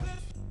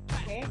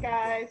Hey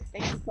guys,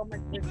 thank you so much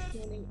for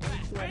tuning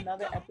into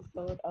another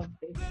episode of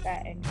Big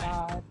Fat and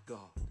God.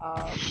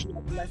 We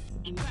are blessed to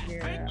be here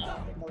in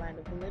the land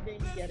of the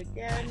living yet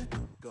again.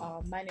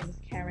 My name is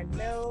Karen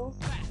Mills.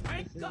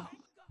 This is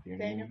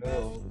Daniel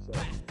Mills,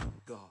 and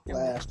we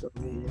Last over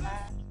here.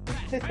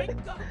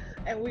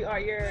 and we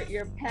are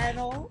your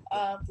panel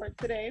for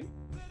today.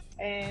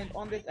 And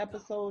on this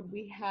episode,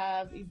 we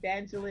have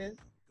evangelist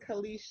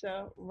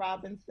Kalisha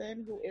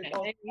Robinson, who is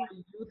also a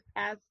youth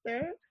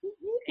pastor, who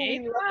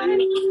Hey,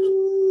 lovingly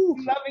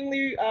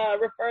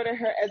refer to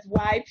her as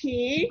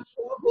YP.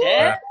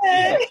 Yeah.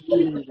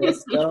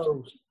 Let's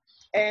go.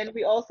 And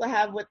we also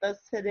have with us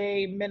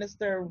today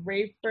Minister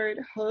Rayford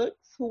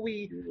Hooks, who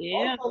we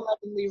also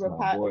lovingly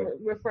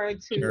refer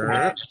to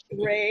as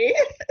Ray.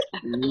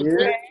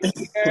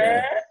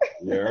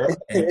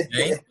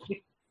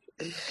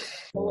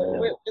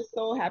 We're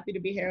so happy to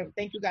be here.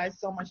 Thank you guys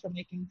so much for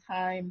making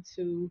time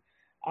to,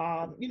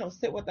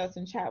 sit with us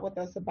and chat with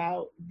us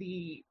about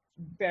the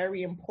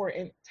very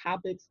important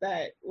topics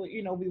that,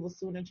 we will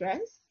soon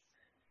address.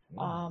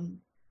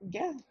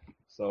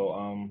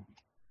 So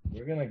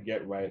we're gonna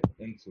get right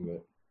into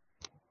it.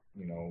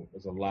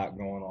 There's a lot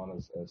going on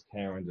as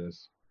Karen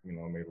just,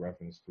 made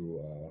reference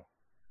to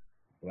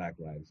Black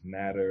Lives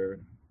Matter,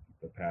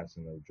 the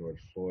passing of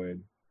George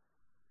Floyd,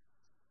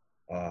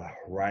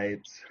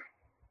 riots,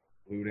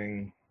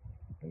 looting,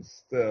 and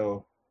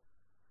still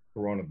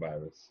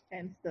coronavirus.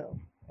 And still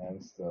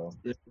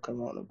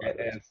coronavirus.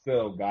 And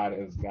still God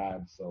is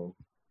God, so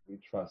we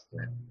trust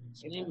him.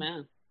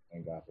 Amen.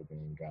 Thank God for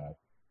being God.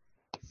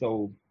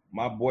 So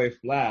my boy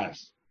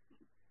Flash.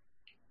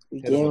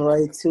 We're getting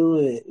right to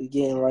it.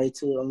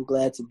 I'm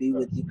glad to be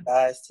with you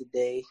guys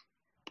today.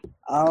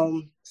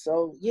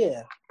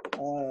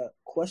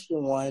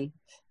 Question one,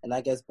 and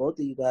I guess both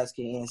of you guys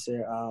can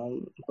answer.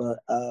 But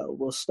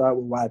we'll start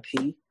with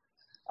YP.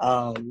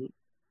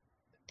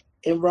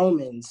 In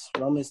Romans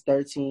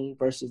 13,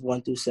 verses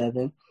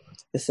 1-7,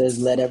 it says,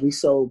 "Let every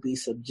soul be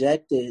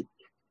subjected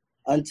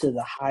unto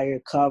the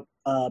higher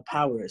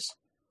powers,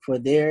 for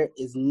there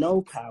is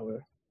no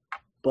power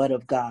but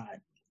of God.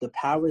 The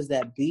powers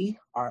that be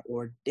are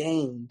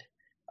ordained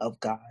of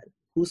God.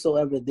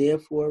 Whosoever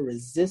therefore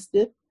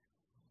resisteth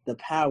the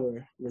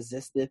power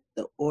resisteth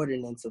the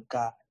ordinance of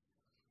God.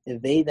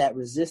 And they that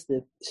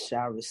resisteth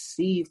shall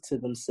receive to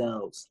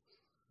themselves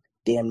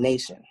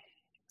damnation."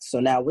 So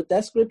now with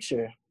that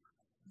scripture,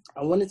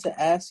 I wanted to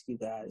ask you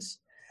guys,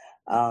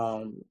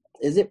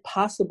 is it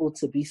possible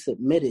to be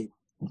submitted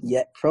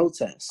yet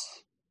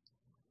protest?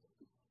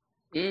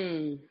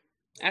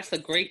 That's a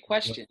great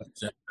question.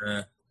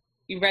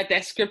 You read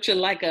that scripture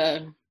like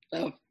a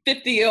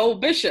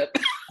 50-year-old bishop.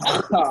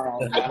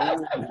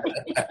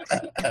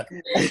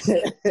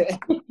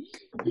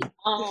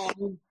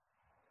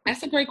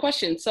 That's a great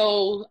question.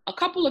 So a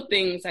couple of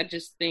things I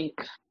just think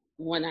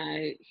when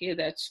I hear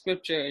that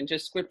scripture and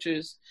just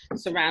scriptures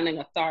surrounding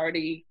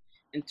authority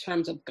in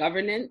terms of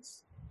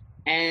governance.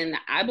 And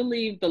I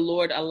believe the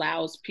Lord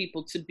allows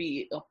people to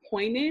be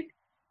appointed,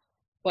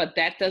 but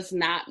that does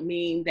not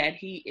mean that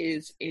he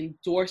is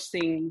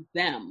endorsing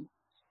them.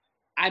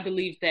 I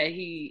believe that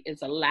he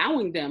is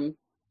allowing them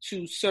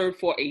to serve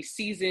for a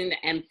season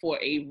and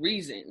for a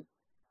reason.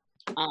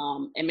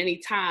 And many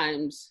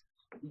times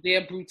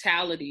their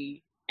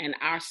brutality and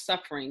our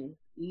suffering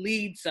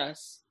leads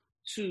us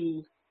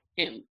to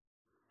him.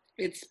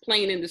 It's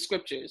plain in the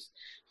scriptures.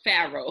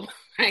 Pharaoh,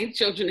 right?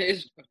 Children of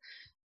Israel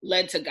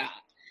led to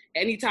God.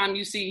 Anytime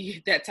you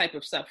see that type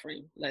of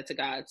suffering, led to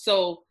God.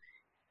 So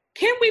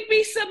can we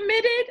be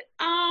submitted?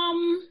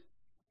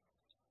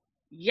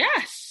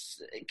 Yes.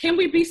 Can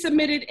we be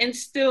submitted and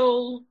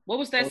still, what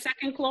was that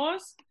second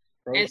clause?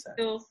 Protest. And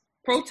still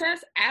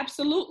protest?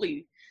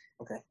 Absolutely.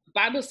 Okay.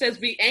 Bible says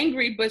be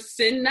angry, but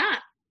sin not.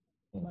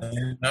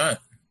 Not.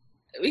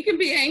 We can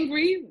be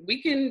angry.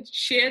 We can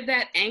share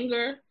that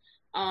anger.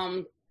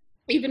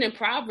 Even in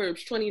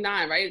Proverbs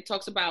 29, right? It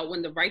talks about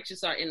when the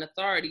righteous are in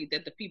authority,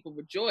 that the people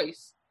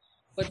rejoice.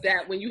 But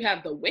that when you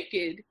have the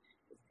wicked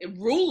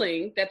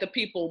ruling, that the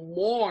people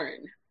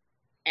mourn.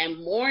 And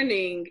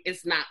mourning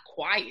is not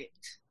quiet.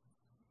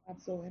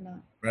 Absolutely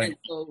not. Right. And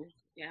so,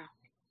 yeah.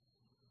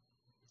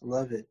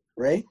 Love it.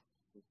 Ray?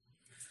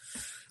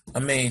 I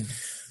mean,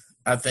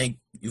 I think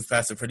you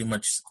Pastor pretty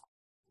much,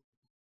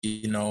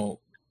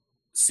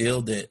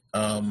 sealed it.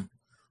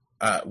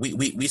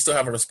 We still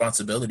have a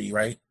responsibility,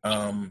 right?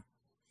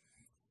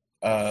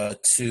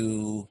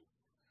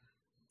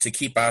 To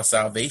keep our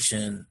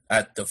salvation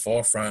at the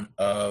forefront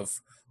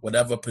of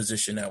whatever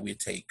position that we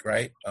take,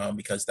 right?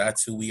 Because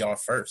that's who we are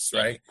first,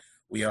 right?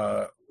 We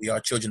are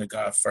children of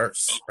God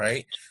first,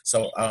 right?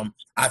 So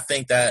I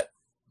think that,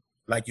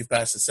 like you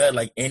Pastor said,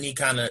 like any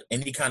kind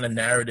of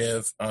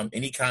narrative,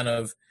 any kind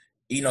of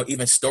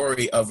even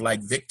story of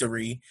like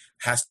victory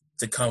has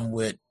to come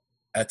with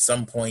at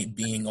some point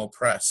being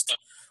oppressed.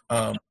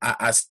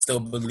 I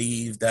still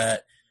believe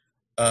that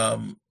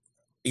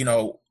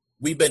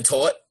we've been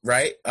taught,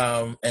 right?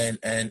 And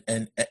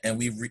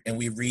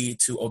we read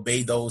to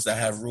obey those that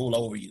have rule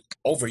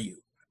over you.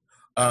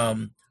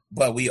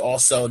 but we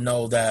also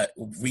know that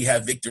we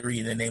have victory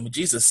in the name of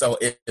Jesus. So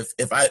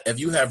if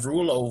you have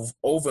rule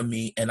over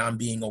me and I'm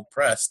being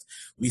oppressed,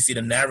 we see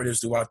the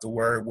narratives throughout the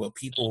word where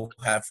people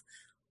have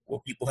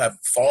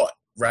fought,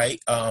 right?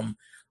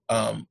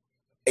 A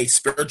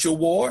spiritual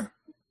war,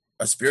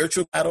 a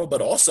spiritual battle,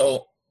 but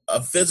also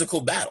a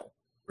physical battle,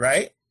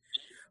 right?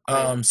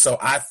 So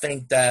I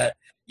think that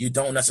you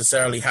don't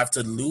necessarily have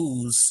to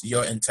lose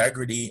your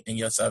integrity and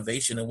your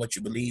salvation and what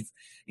you believe,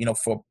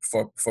 for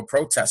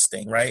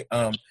protesting, right?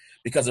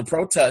 Because a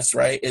protest,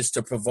 right, is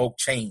to provoke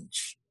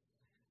change,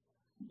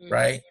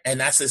 right? And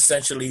that's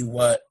essentially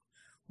what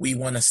we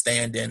want to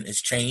stand in,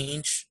 is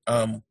change,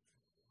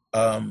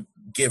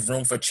 give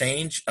room for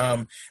change.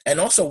 And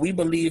also we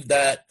believe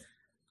that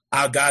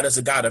our God is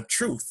a God of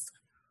truth,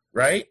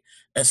 right?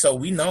 And so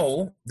we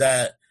know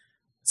that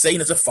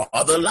Satan is a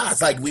father of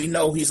lies. Like, we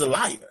know he's a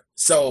liar.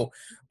 So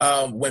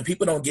when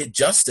people don't get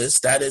justice,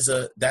 that's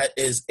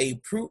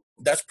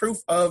proof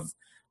of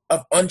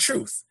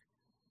untruth,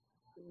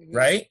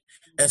 right?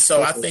 And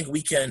so I think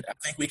we can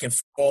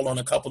fall on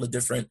a couple of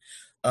different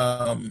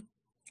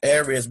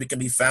areas. We can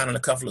be found in a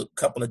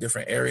couple of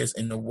different areas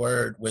in the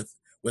word with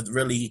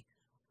really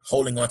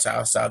holding on to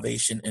our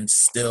salvation and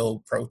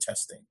still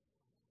protesting.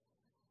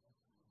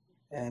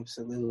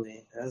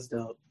 Absolutely, that's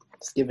dope.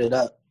 Let's give it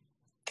up.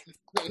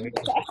 I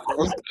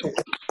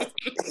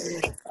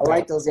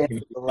like those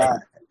answers a lot.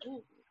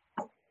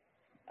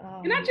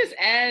 Can I just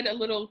add a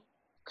little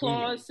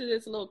clause to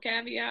this, a little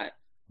caveat?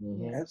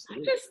 Yeah,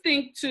 absolutely. I just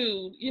think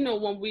too,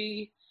 when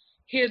we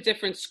hear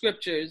different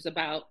scriptures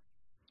about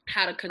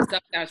how to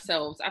conduct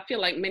ourselves, I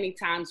feel like many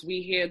times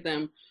we hear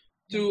them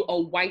through a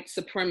white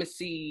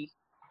supremacy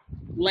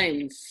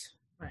lens,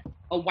 right.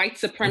 A white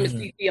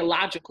supremacy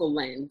theological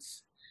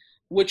lens,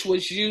 which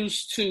was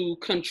used to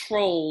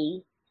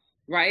control,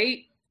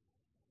 right?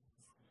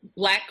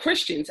 Black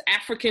Christians,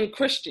 African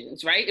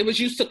Christians, right? It was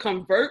used to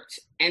convert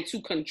and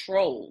to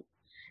control.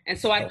 And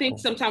so I think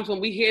sometimes when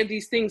we hear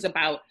these things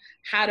about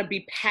how to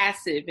be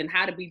passive and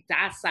how to be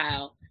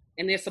docile,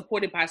 and they're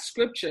supported by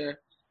scripture,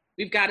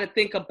 we've got to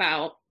think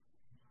about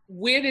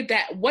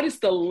what is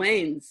the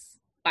lens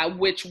by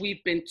which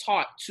we've been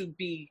taught to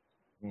be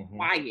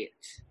quiet?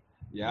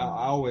 Yeah,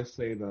 I always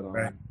say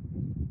that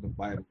the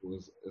Bible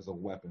is a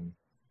weapon.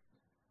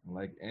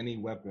 Like any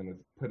weapon, if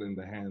put in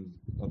the hands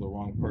of the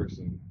wrong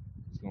person,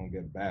 it's gonna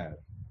get bad.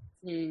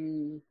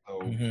 So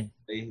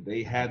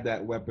they had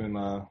that weapon.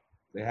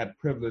 They had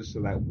privilege to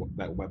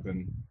that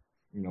weapon,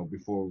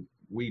 before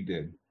we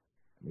did.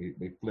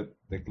 They flipped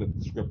the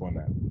script on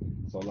that.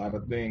 So a lot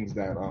of things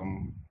that,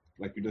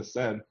 like you just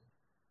said,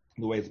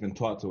 the way it's been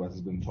taught to us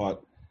has been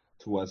taught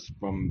to us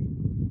from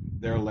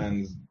their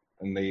lens,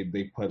 and they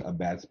put a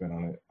bad spin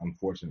on it,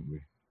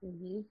 unfortunately.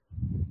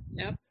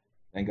 Yep.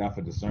 Thank God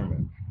for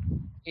discernment.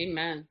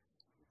 Amen.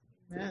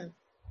 Yes.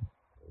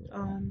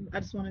 I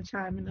just want to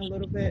chime in a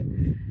little bit,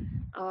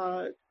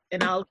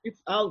 and I'll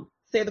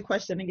say the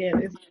question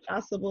again. Is it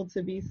possible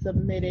to be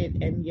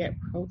submitted and yet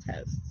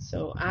protest?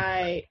 So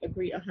I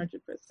agree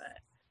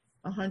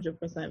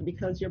 100%,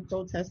 because you're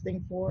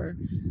protesting for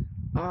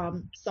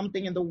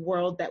something in the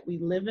world that we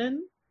live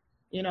in,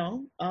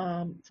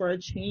 for a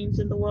change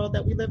in the world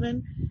that we live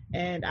in,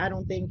 and I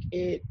don't think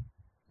it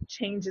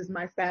changes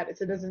my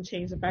status. It doesn't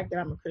change the fact that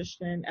I'm a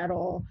Christian at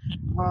all.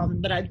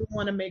 But I do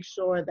want to make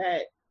sure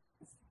that,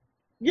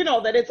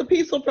 that it's a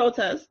peaceful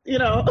protest,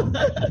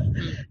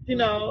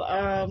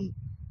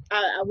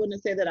 I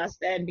wouldn't say that I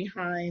stand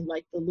behind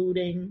like the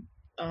looting,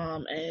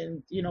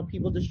 and,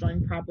 people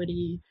destroying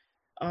property.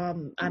 I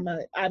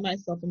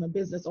myself am a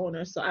business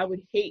owner, so I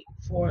would hate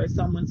for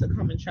someone to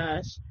come and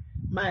trash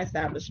my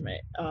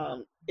establishment,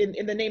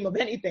 in the name of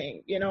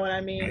anything, you know what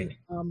I mean?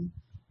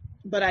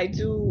 But I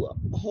do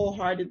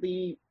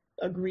wholeheartedly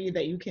agree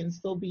that you can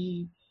still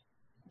be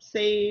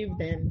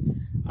saved and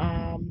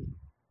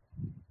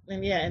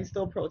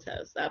still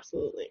protest.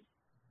 Absolutely.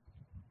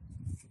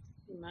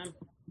 Amen.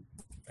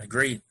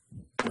 Agreed.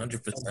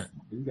 100%.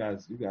 You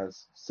guys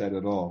said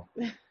it all.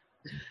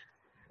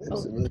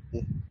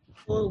 Absolutely.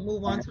 We'll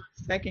move on to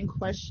the second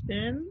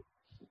question.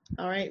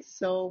 All right,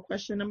 so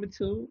question number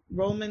 2,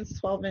 Romans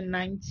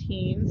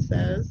 12:19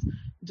 says,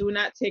 "Do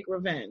not take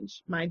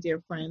revenge, my dear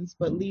friends,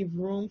 but leave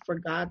room for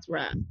God's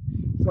wrath.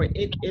 For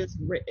it is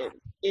written,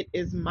 it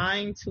is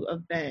mine to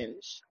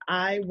avenge.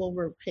 I will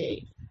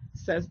repay,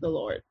 says the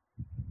Lord."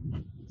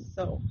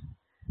 So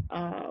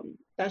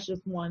that's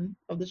just one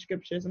of the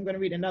scriptures. I'm going to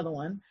read another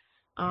one.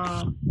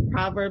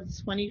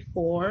 Proverbs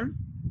 24,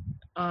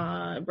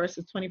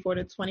 verses 24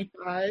 to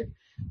 25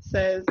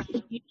 says,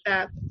 "He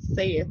that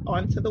saith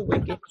unto the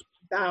wicked,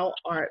 thou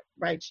art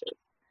righteous,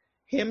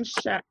 him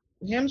shall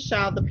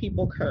the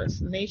people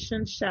curse.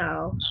 Nation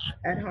shall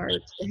adhere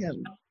to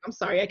him." I'm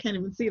sorry, I can't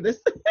even see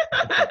this.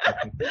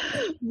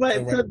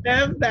 "But to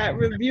them that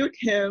rebuke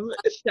him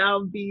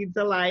shall be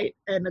delight,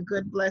 and a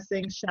good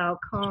blessing shall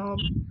come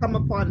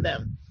upon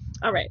them."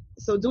 All right,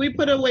 so do we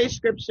put away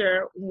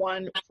scripture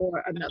one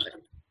for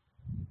another?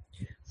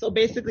 So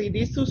basically,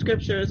 these two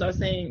scriptures are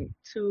saying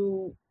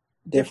two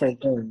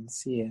different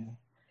things. Yeah.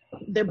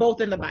 They're both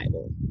in the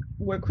Bible.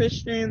 we're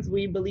Christians,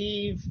 we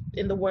believe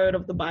in the word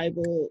of the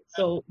Bible.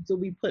 So do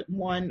we put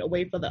one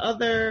away for the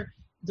other?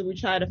 Do we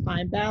try to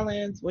find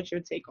balance? What's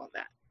your take on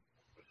that?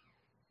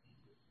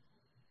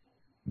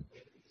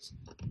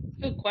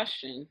 Good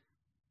question.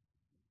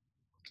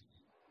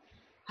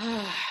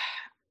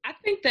 I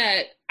think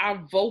that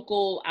our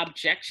vocal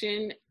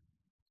objection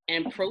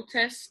and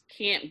protest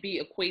can't be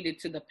equated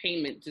to the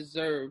payment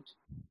deserved,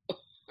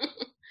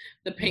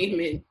 the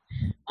payment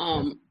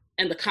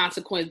and the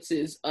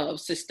consequences of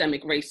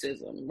systemic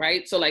racism,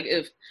 right? So like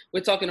if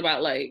we're talking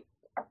about like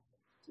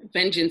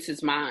vengeance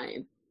is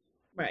mine,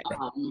 right?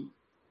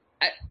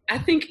 I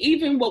think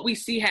even what we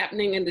see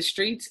happening in the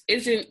streets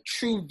isn't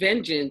true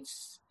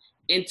vengeance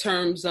in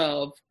terms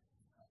of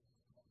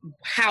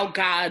how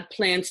God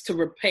plans to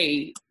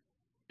repay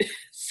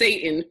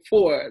Satan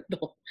for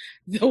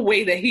the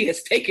way that he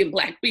has taken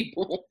Black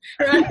people.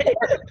 Right?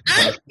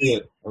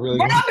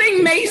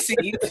 Robbing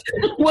Macy's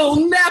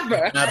will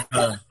never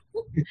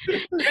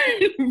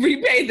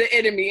repay the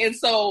enemy. And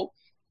so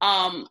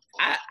I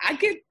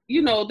get,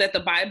 that the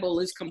Bible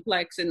is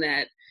complex and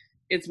that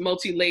it's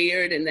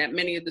multi-layered and that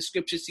many of the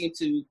scriptures seem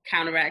to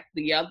counteract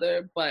the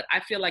other. But I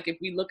feel like if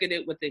we look at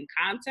it within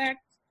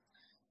context,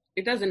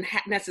 it doesn't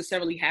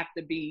necessarily have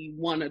to be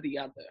one or the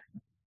other,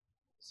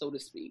 so to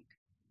speak.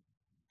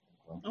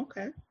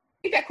 Okay.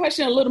 Make that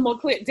question a little more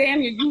clear.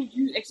 Daniel,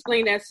 you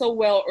explained that so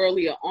well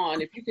earlier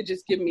on. If you could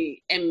just give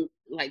me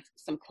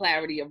some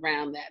clarity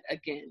around that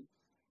again.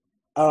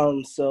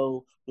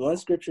 So one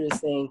scripture is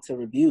saying to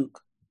rebuke,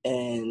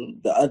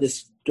 and the other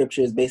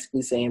scripture is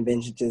basically saying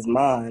vengeance is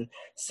mine.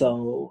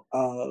 So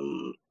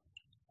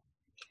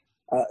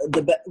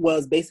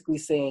it's basically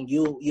saying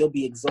you'll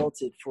be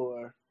exalted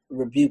for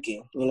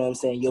rebuking. You know what I'm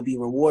saying? You'll be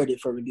rewarded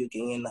for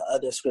rebuking. And the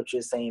other scripture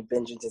is saying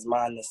vengeance is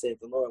mine, to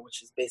save the Lord,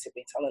 which is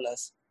basically telling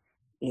us,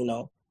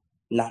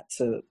 not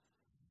to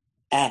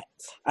act.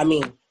 I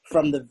mean,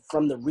 from the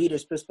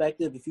reader's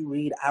perspective, if you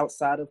read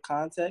outside of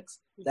context,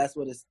 that's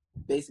what it's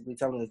basically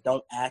telling us.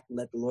 Don't act,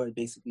 let the Lord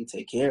basically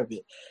take care of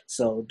it.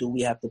 So do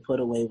we have to put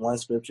away one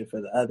scripture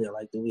for the other?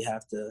 Like, do we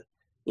have to,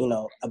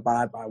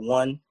 abide by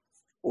one?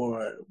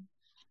 Or,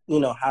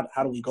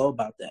 how do we go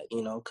about that?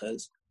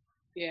 Because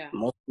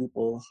most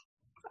people,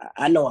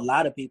 I know a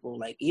lot of people,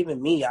 like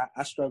even me,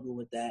 I struggle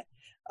with that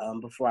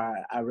before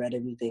I read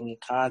everything in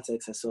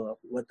context and saw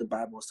what the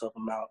Bible was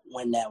talking about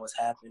when that was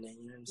happening.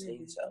 You know what I'm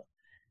saying? So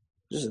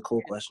this is a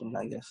cool question,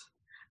 I guess.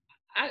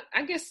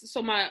 I guess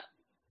so. My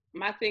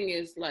thing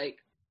is like,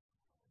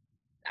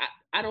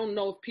 I don't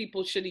know if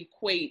people should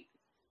equate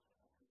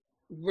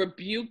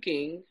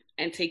rebuking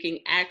and taking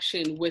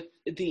action with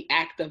the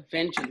act of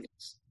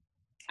vengeance.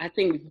 I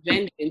think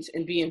vengeance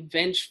and being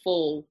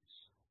vengeful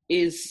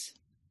is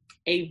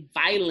a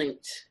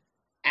violent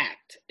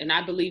act. And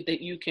I believe that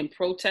you can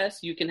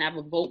protest, you can have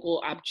a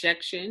vocal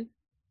objection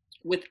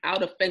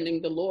without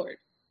offending the Lord.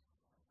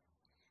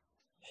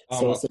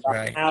 So it's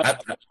about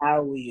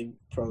how we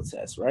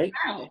protest, right?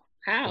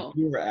 How?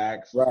 You were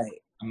asked, right.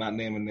 I'm not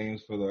naming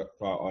names for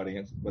our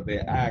audience, but they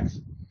asked,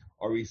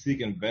 are we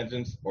seeking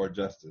vengeance or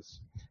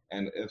justice?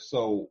 And if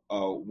so,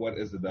 what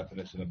is the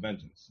definition of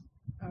vengeance?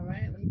 All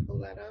right, let me pull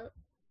that up.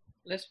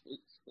 Let's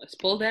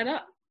pull that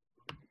up.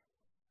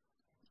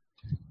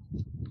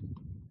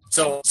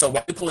 So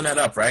while you're pulling that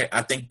up, right?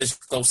 I think this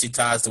closely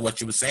ties to what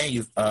you were saying,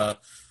 you've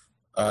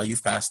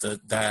Pastor,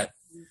 that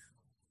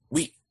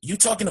you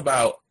talking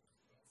about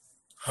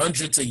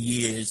hundreds of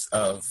years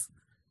of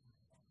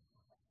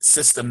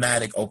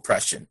systematic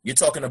oppression. You're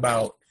talking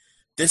about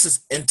this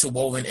is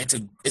interwoven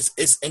into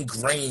it's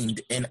ingrained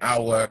in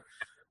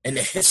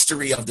the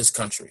history of this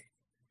country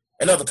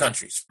and other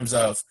countries in terms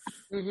of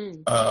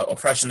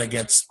oppression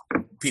against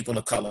people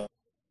of color.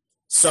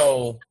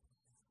 So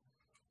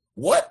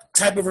what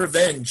type of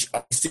revenge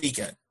are we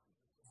seeking?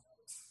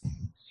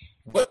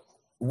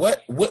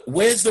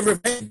 Where's the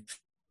revenge?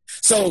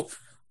 So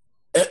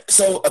a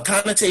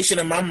connotation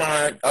in my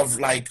mind of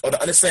or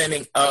the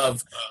understanding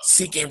of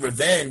seeking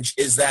revenge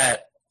is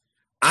that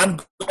I'm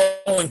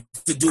going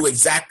to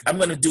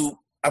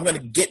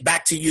get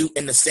back to you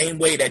in the same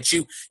way that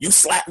you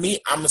slap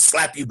me, I'm going to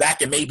slap you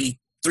back and maybe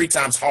 3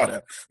 times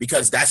harder,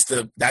 because that's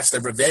the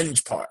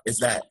revenge part, is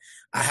that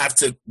I have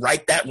to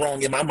right that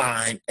wrong in my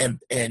mind and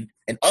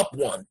up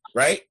one,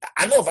 right?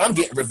 I know if I'm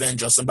getting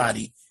revenge on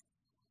somebody,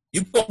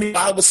 you told me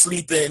I was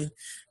sleeping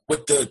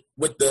with the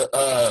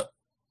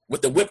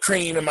whipped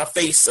cream in my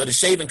face or the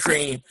shaving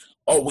cream.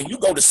 Oh, when you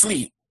go to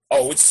sleep,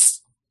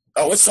 it's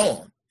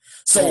on.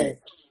 So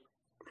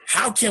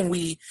how can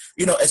we,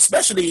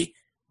 especially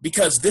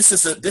because this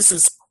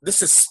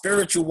is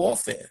spiritual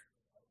warfare,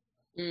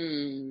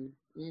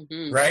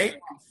 right?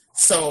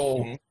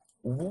 So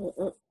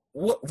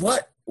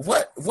what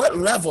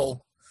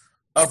level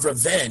of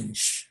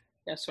revenge?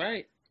 That's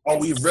right. Are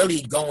we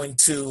really going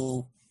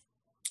to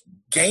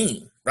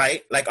gain,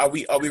 right? Like, are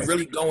we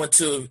really going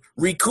to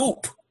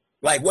recoup?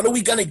 Like, what are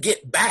we going to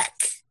get back,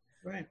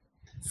 right,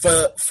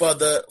 for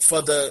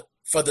the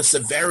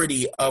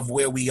severity of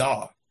where we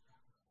are?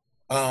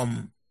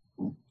 And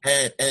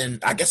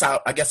I guess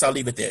I'll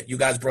leave it there. You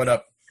guys brought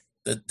up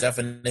the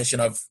definition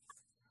of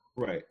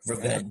right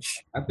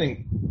revenge. I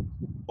think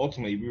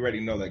ultimately we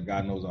already know that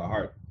God knows our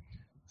heart.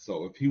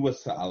 So if he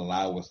was to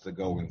allow us to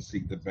go and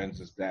seek the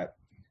vengeance that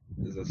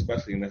is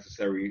especially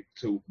necessary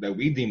that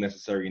we deem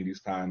necessary in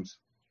these times,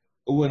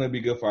 it wouldn't be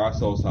good for our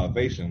soul's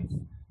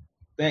salvation.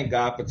 Thank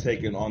God for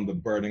taking on the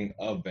burden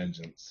of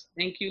vengeance.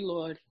 Thank you,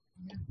 Lord.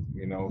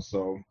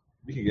 So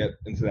we can get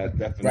into that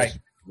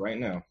definition right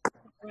now.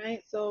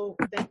 Right. So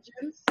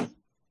vengeance,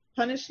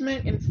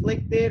 punishment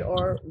inflicted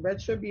or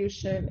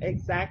retribution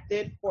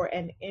exacted for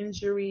an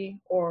injury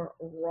or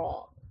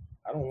wrong.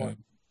 I don't want.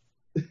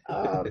 It's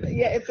a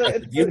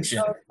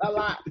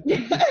lot.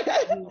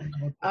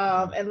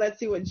 And let's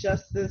see what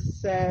justice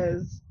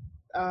says.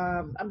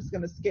 I'm just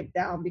gonna skip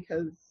down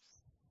because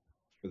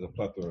it's a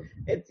plethora.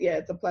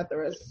 It's a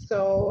plethora.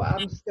 So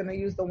I'm just gonna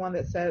use the one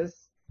that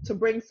says to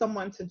bring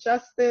someone to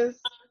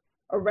justice,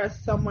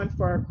 arrest someone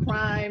for a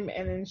crime,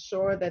 and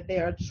ensure that they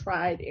are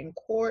tried in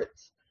court,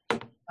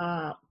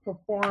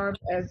 performed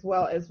as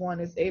well as one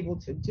is able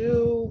to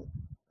do,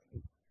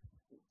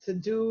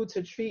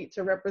 to treat,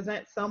 to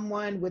represent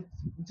someone with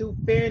due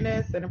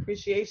fairness and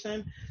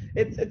appreciation.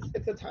 It's a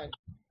ton.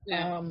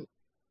 Yeah.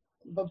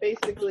 But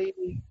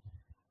basically,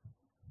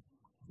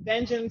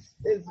 vengeance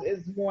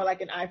is more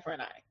like an eye for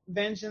an eye.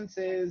 Vengeance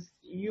is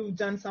you've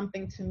done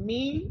something to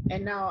me,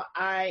 and now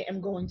I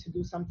am going to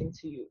do something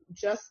to you.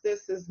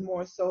 Justice is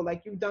more so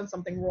like you've done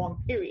something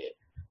wrong, period.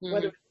 Mm-hmm.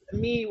 Whether it's to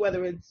me,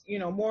 whether it's,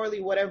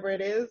 morally, whatever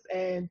it is,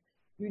 and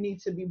you need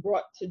to be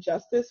brought to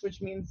justice,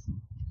 which means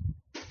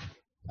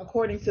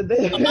according to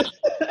this.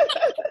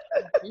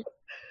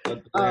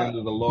 Let the hand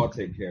of the law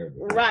take care of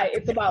it. Right.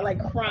 It's about like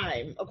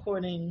crime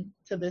according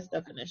to this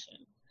definition.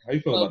 How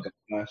you feel about that,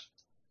 Flash?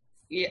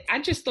 Yeah,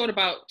 I just thought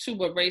about too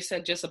what Ray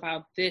said just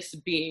about this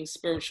being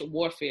spiritual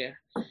warfare.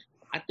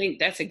 I think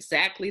that's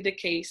exactly the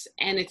case,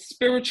 and it's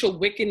spiritual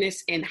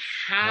wickedness in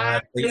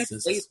high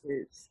places.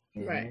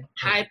 Mm-hmm. Right.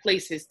 High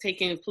places,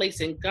 taking place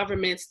in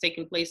governments,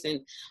 taking place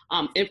in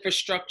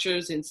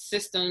infrastructures and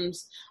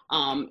systems,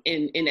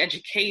 in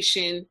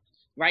education,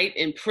 right,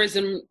 in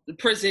prisons.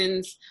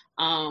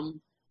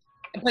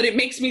 But it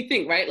makes me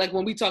think, right, like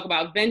when we talk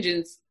about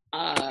vengeance,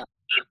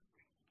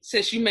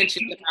 sis, you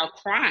mentioned about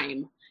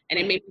crime, and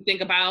it made me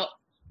think about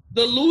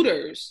the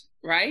looters,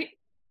 right?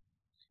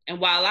 And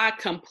while I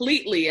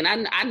completely, and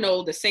I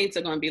know the saints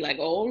are going to be like,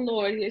 oh,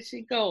 Lord, here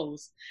she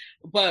goes.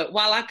 But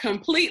while I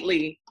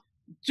completely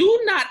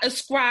do not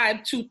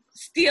ascribe to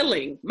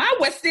stealing, my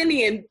West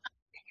Indian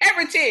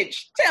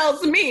heritage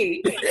tells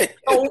me the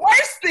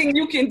worst thing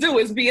you can do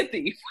is be a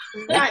thief.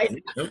 Right.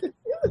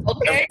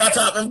 Okay.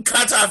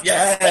 Cut off your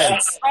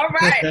hands. All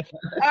right.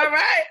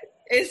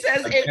 It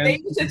says if they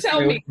used to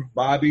tell me,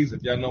 Bobby's,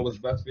 if y'all know what's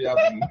best for y'all,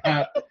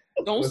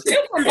 don't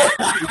steal from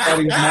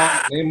Bobby's.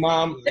 Their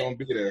mom is gonna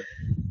be there.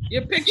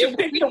 Your picture will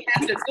be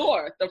at the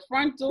door, the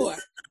front door.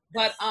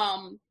 But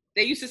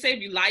they used to say, if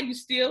you lie, you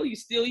steal,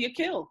 you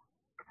kill.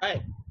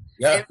 Right.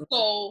 Yeah. And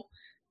so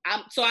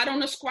I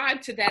don't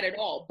ascribe to that at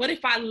all. But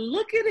if I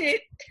look at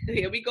it,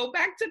 here we go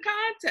back to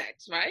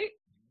context, right?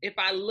 If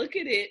I look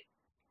at it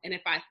and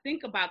if I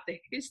think about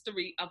the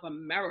history of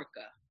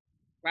America,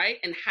 right,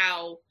 and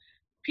how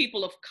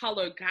people of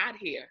color got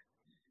here,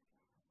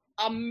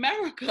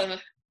 America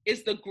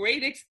is the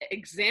greatest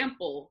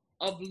example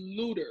of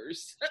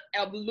looters,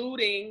 of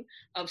looting,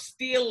 of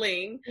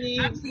stealing.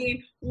 I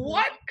mean,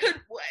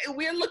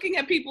 we're looking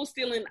at people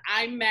stealing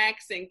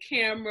iMacs and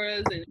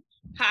cameras and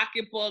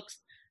pocketbooks.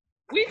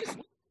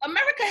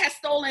 America has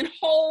stolen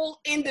whole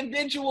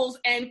individuals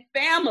and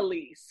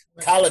families.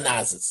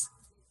 Colonizers.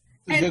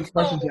 It's a good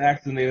question to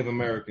ask the Native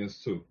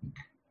Americans too,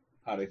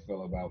 how they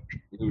feel about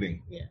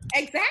looting. Yeah.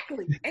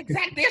 Exactly.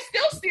 They're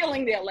still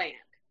stealing their land.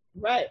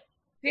 Right.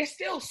 They're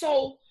still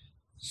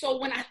so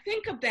when I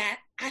think of that,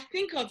 I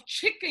think of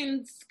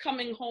chickens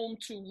coming home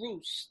to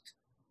roost.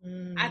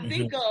 Mm-hmm. I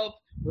think of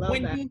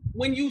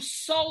when you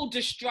sow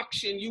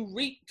destruction, you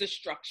reap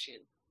destruction.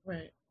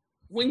 Right.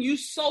 When you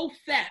sow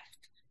theft,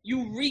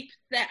 you reap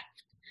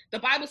theft. The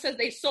Bible says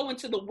they sow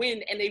into the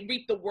wind and they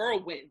reap the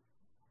whirlwind.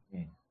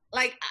 Mm.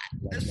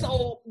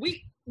 So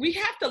we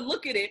have to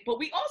look at it, but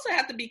we also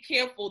have to be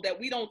careful that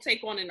we don't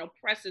take on an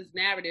oppressor's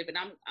narrative. And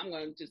I'm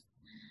going to just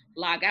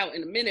log out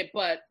in a minute,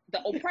 but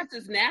the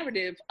oppressor's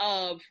narrative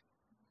of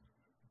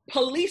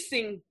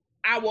policing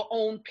our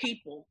own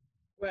people.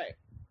 Right.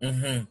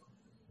 Mm-hmm.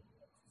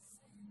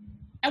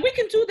 And we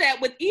can do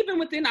that even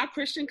within our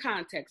Christian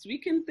context. We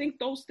can think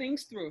those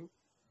things through.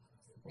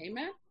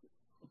 Amen.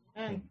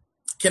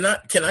 Can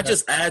I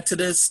just add to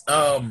this?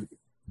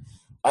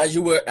 As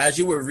you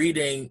were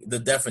reading the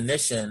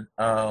definition,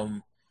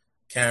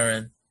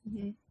 Karen,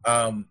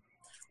 mm-hmm.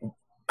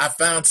 I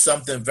found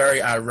something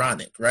very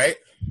ironic, right?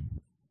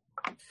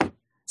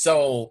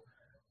 So,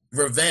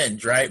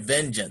 revenge, right?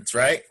 Vengeance,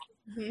 right?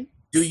 Mm-hmm.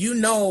 Do you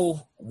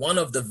know one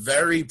of the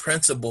very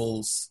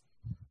principles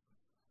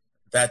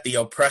that the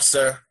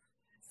oppressor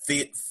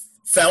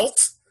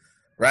felt,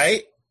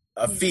 right?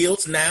 Mm-hmm.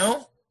 Feels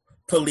now?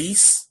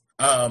 Police,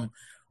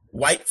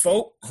 white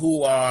folk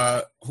who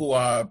are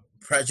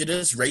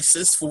prejudiced,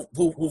 racist,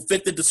 who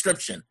fit the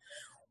description.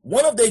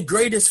 one of their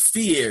greatest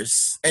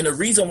fears and the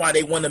reason why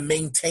they want to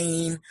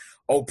maintain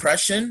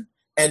oppression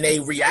and they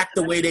react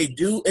the way they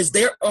do is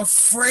they're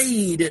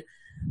afraid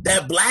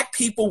that Black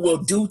people will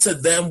do to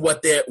them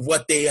what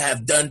they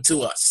have done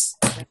to us.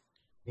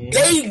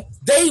 They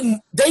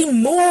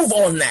move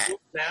on that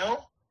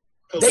now.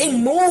 They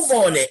move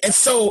on it, and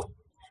so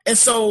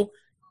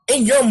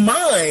in your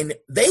mind,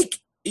 they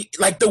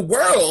like the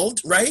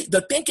world, right?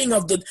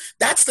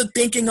 That's the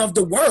thinking of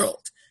the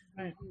world.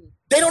 Right.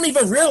 They don't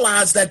even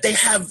realize that they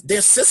have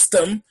their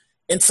systems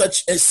in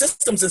such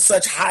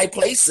high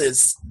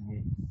places.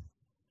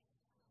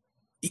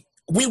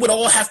 We would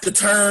all have to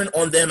turn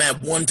on them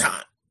at one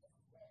time.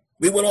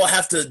 You would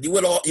have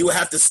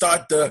to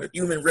start the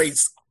human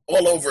race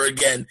all over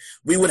again.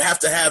 We would have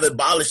to have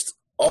abolished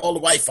all the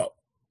white folk.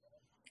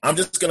 I'm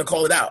just going to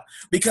call it out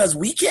because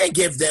we can't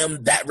give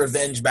them that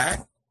revenge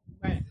back.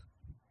 Right.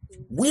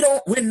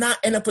 We're not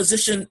in a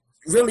position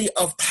really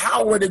of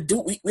power to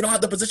do. We don't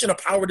have the position of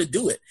power to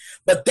do it,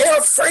 but they're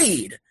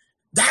afraid.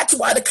 That's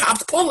why the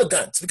cops pull the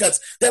guns, because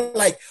they're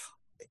like,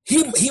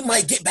 he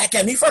might get back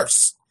at me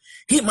first.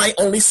 He might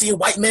only see a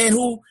white man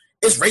who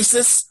is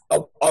racist,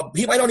 or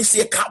he might only see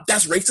a cop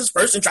that's racist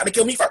first and try to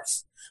kill me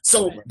first.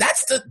 So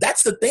that's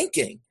the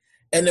thinking.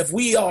 And if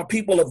we are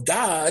people of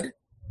God,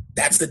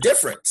 that's the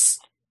difference.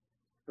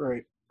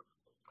 Right.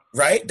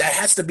 That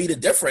has to be the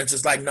difference.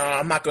 It's like, no,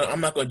 I'm not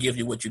gonna give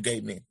you what you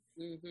gave me.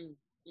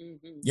 Mm-hmm.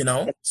 Mm-hmm. You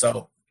know.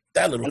 So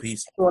that little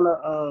piece. I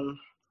wanna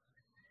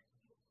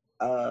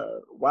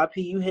YP,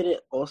 you hit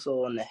it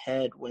also on the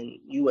head when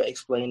you were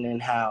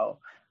explaining how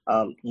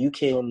you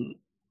can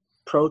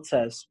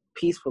protest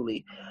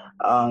peacefully,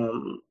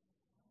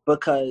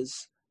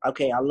 because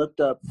I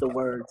looked up the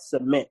word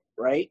submit,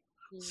 right?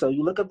 Mm-hmm. So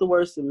you look up the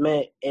word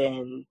submit,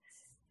 and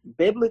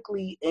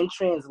biblically in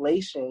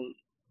translation,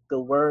 the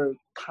word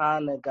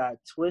kind of got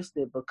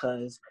twisted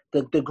because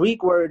the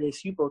Greek word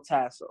is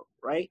hypotasso,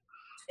 right?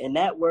 And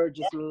that word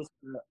just means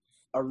to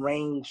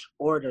arrange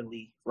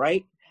orderly,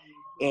 right?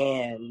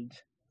 And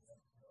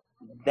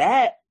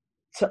that,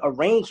 to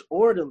arrange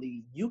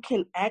orderly, you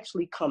can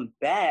actually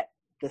combat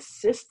the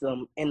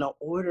system in an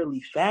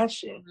orderly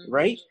fashion,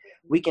 right?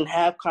 We can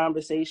have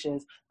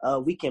conversations,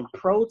 we can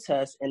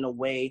protest in a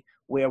way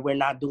where we're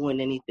not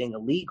doing anything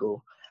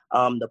illegal.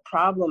 The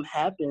problem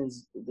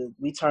happens,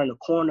 we turn the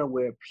corner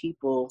where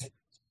people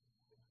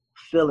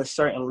feel a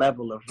certain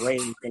level of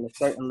rage and a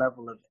certain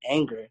level of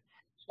anger.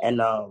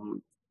 And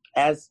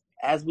as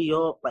we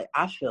all, like,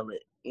 I feel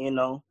it, you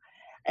know,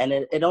 and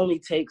it only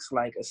takes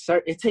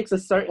it takes a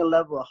certain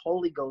level of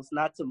Holy Ghost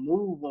not to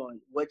move on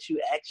what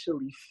you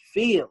actually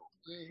feel.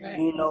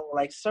 Mm-hmm. You know,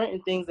 like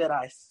certain things that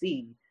I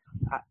see,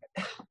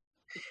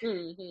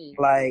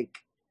 like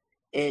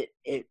it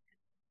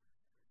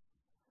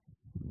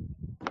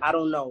I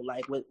don't know,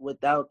 like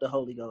without the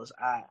Holy Ghost,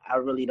 I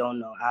really don't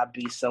know. I'd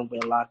be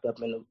somewhere locked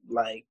up in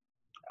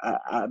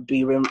I'd be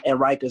in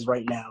Rikers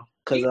right now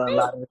because a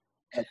lot of,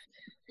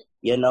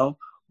 you know.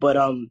 But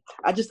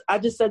I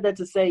just said that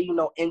to say, you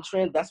know, in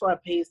trend, that's why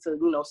it pays to,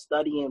 you know,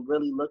 study and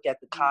really look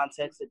at the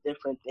context of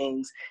different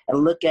things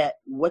and look at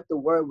what the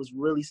word was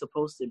really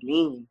supposed to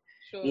mean,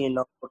 you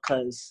know,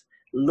 because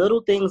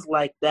little things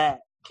like that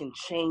can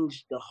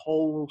change the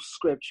whole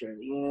scripture,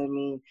 you know what I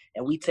mean?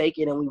 And we take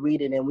it and we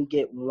read it and we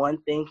get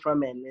one thing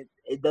from it, and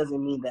it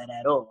doesn't mean that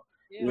at all.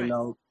 Yeah, you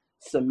know,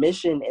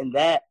 submission in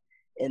that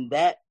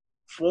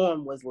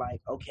form was like,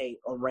 okay,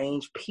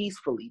 arrange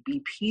peacefully,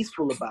 be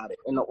peaceful about it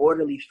in an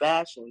orderly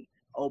fashion,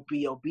 or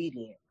be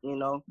obedient, you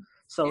know?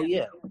 So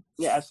yeah,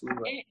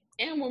 absolutely right.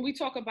 And when we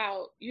talk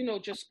about, you know,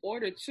 just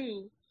order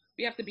too,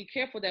 we have to be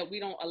careful that we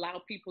don't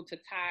allow people to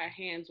tie our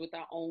hands with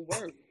our own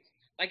words.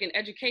 Like in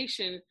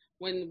education,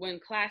 when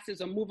classes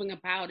are moving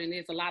about and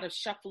there's a lot of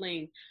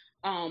shuffling,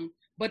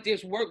 but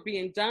there's work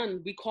being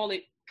done, we call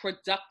it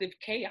productive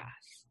chaos.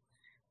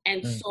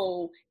 And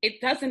so it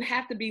doesn't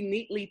have to be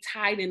neatly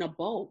tied in a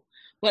bow.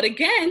 But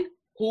again,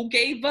 who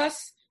gave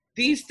us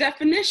these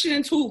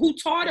definitions? Who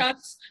taught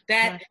us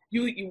that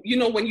you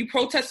know, when you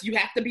protest, you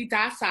have to be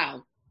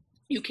docile.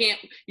 You can't,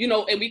 you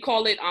know, and we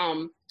call it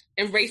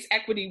in race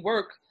equity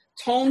work,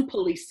 tone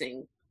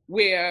policing,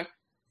 where,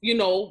 you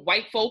know,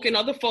 white folk and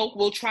other folk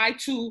will try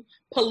to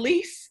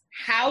police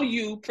how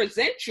you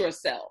present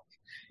yourself.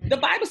 The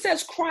Bible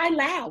says, cry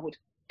loud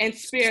and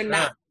spare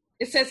not.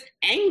 It says,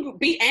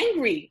 be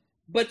angry,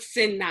 but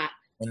sin not.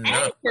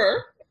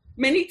 Anger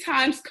many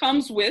times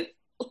comes with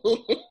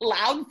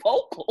loud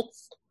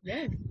vocals.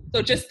 Yeah.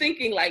 So just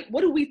thinking, like,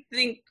 what do we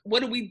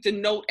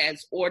denote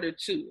as order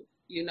to,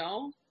 you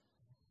know?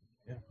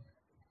 Yeah,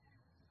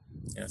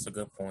 that's a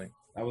good point.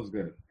 That was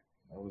good.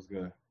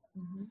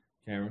 Mm-hmm.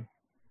 Karen,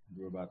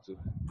 you were about to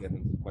get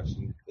into the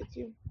question. It's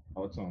you.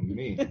 Oh, it's on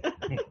me. It's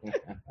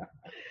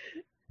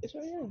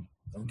right here.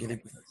 Don't get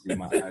it. See,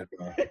 my eyes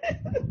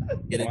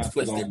get it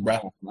twisted,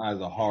 bro. My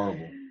eyes are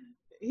horrible.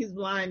 He's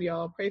blind,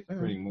 y'all. Pray for him.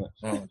 Pretty much.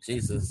 Oh,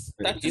 Jesus.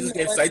 Jesus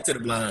gave sight to the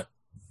blind.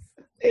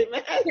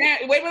 Amen. Yeah,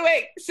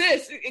 wait.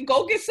 Sis,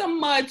 go get some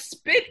mud.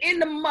 Spit in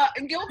the mud.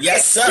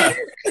 Yes, sir.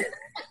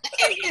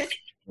 Idiot.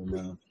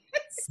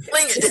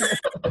 Sling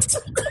it.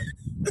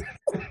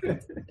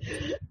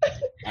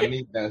 I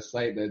need that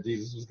sight that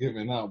Jesus was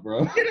giving out,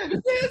 bro.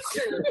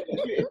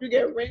 If you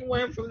get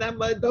ringworm from that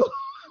mud, though.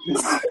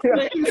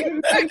 Like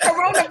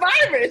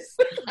coronavirus.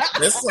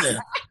 Listen.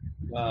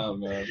 Oh,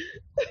 man.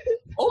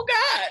 Oh,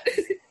 God.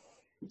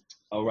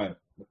 All right.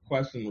 The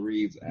question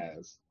reads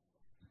as,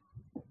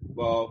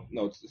 well,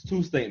 no, it's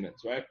two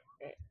statements, right?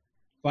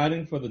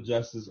 Fighting for the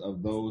justice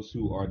of those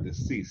who are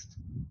deceased.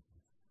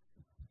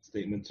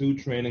 Statement 2,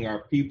 training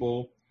our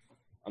people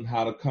on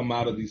how to come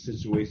out of these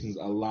situations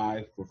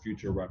alive for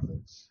future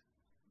reference.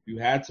 If you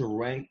had to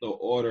rank the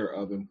order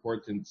of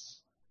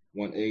importance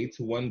 1A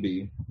to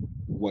 1B,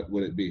 what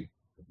would it be?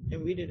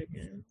 And read it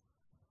again.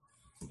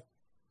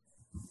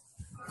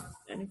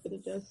 Fighting for the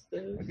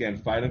justice. Again,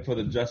 fighting for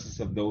the justice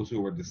of those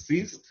who are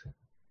deceased,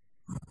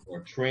 or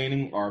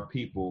training our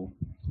people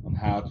on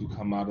how to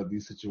come out of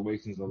these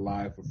situations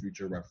alive for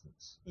future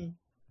reference.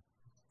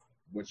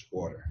 Which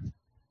order?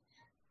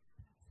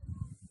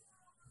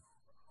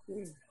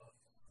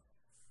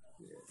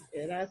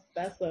 Yeah,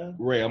 that's a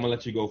Ray, I'm gonna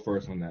let you go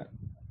first on that.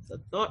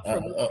 it's a thought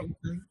provoking.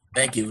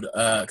 Thank you,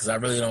 because I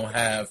really don't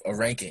have a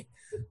ranking.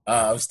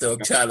 I'm still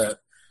trying to.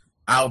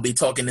 I'll be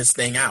talking this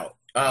thing out.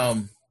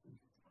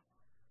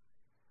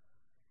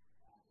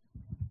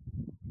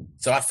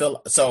 So I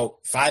feel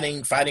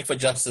fighting for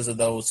justice of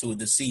those who are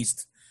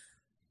deceased.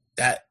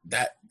 That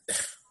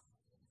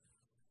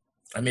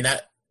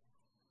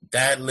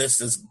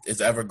list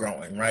is ever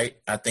growing, right?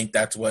 I think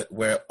that's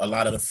where a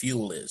lot of the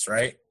fuel is,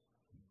 right?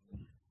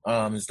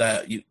 Is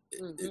that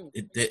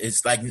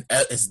it's like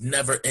it's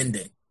never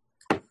ending,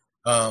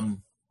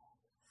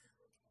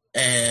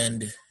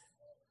 and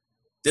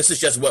this is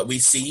just what we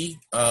see.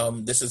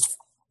 This is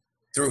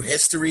through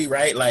history,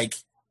 right? Like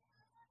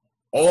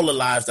all the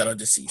lives that are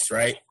deceased,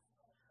 right?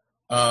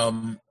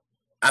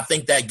 I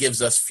think that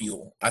gives us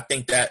fuel. I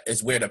think that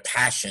is where the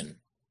passion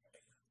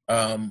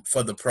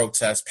for the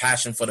protest,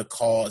 passion for the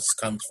cause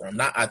comes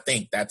from. I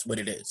think that's what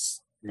it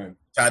is. Right.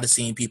 Tired of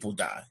seeing people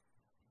die.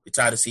 We're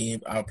tired of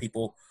seeing our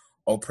people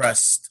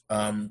oppressed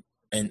and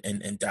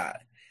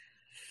die.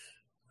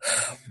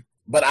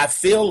 But I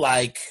feel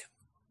like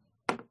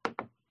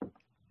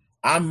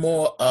I'm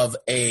more of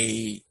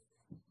a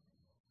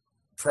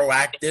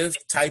proactive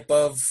type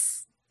of.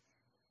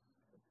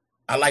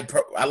 I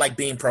like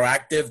being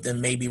proactive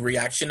than maybe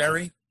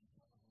reactionary.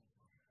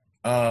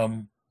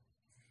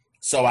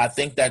 So I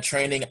think that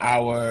training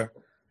our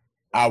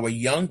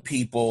young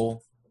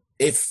people,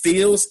 it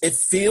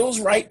feels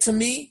right to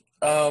me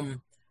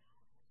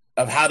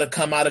of how to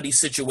come out of these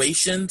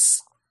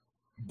situations,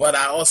 but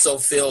I also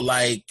feel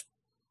like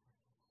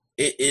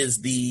it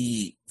is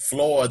the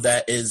floor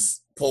that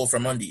is pulled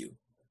from under you,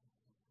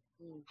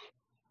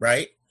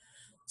 right?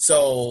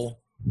 So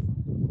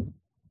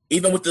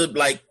even with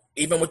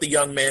the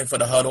young man for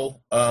the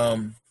huddle,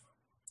 Young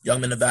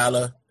Men of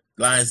Valor,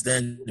 Lions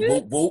Den,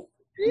 whoop whoop,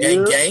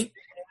 gang gang,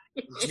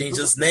 changed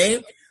his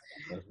name.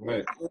 That's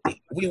right.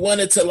 We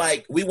wanted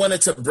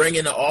to bring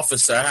in an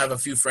officer. I have a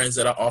few friends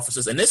that are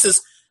officers, and this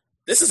was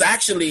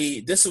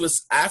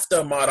after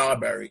Ahmaud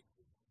Arbery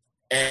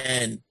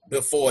and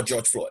before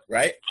George Floyd,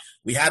 right?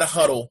 We had a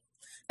huddle,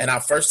 and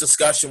our first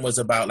discussion was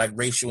about like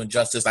racial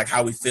injustice, like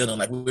how we feeling,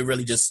 like we were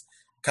really just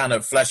kind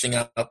of fleshing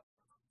out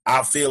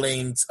our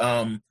feelings,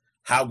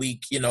 how we,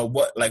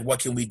 what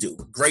can we do?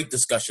 Great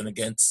discussion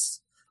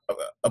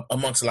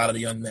amongst a lot of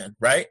the young men,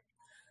 right?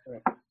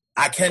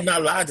 I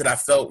cannot lie that I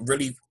felt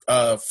really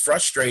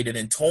frustrated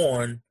and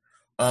torn.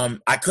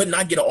 I could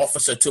not get an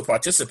officer to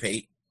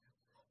participate,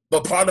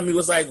 but part of me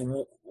was like,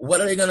 how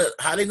are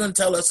they gonna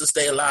tell us to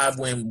stay alive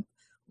when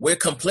we're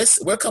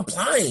complicit, we're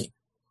complying,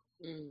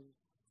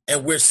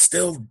 and we're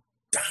still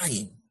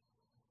dying?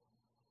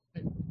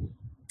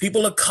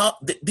 People are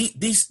cuffed.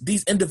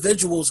 These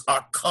individuals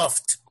are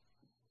cuffed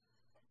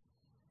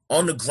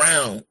on the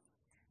ground,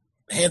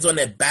 hands on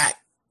their back,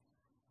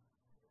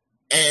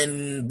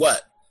 and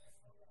what?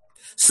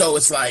 So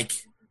it's like,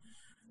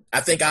 I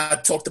think I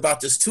talked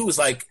about this too. It's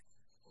like,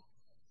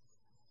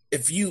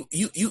 if you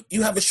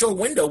have a short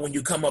window when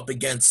you come up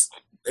against,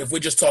 if we're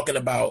just talking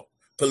about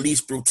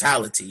police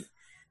brutality,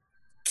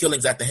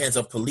 killings at the hands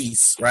of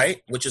police,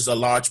 right? Which is in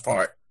large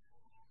part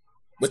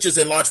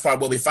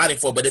what we're fighting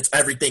for, but it's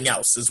everything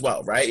else as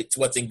well, right? It's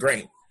what's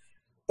ingrained.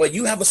 But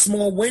you have a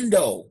small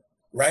window,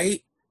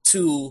 right,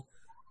 to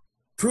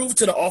prove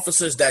to the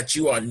officers that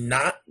you are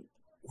not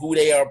who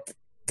they are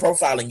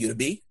profiling you to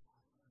be,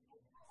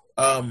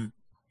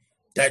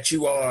 that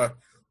you are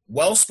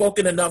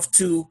well-spoken enough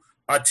to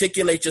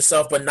articulate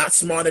yourself, but not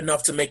smart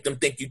enough to make them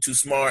think you're too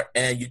smart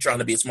and you're trying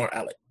to be a smart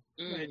aleck.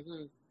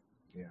 Mm-hmm.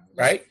 Yeah.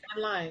 Right?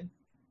 Thin line.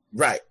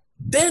 Right.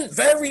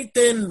 Very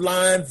thin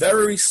line,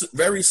 very,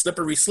 very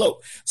slippery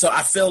slope. So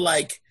I feel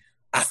like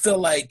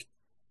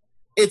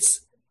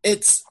it's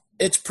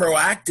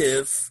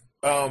proactive.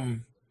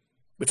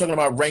 We're talking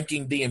about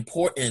ranking the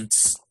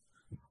importance.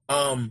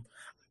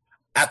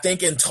 I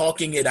think in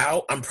talking it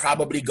out, I'm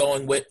probably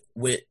going with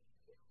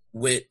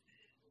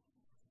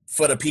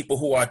for the people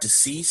who are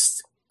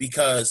deceased,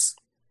 because,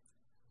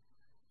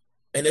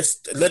 and this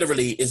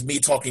literally is me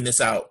talking this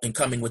out and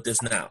coming with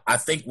this now. I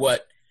think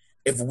what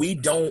if we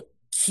don't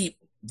keep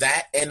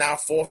that in our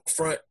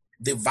forefront,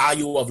 the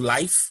value of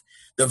life,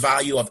 the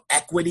value of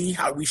equity,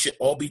 how we should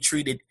all be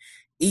treated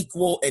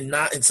equal,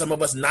 and some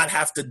of us not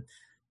have to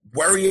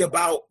worry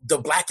about the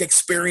Black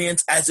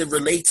experience as it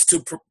relates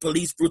to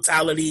police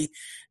brutality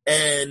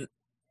and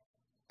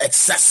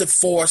excessive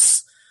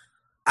force.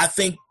 I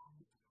think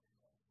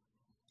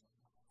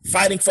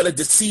fighting for the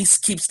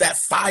deceased keeps that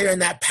fire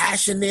and that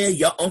passion there,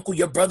 your uncle,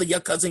 your brother, your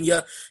cousin,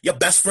 your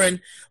best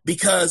friend,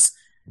 because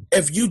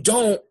if you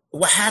don't,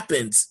 what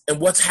happens and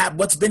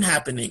what's been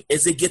happening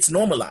is it gets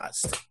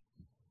normalized.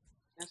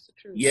 That's the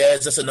truth. Yeah,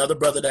 it's just another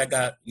brother that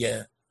got,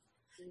 yeah,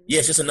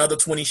 it's just another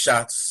 20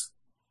 shots.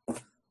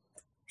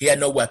 He had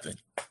no weapon.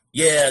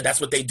 Yeah, that's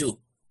what they do.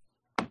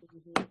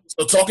 Mm-hmm.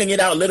 So talking it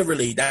out,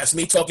 literally, that's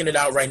me talking it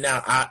out right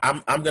now.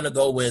 I'm going to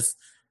go with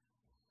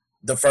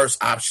the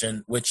first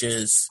option, which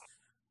is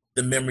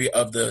the memory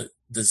of the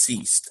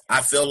deceased. I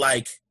feel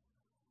like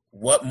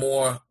what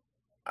more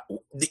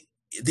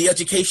the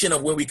education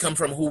of where we come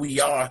from, who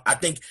we are. I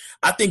think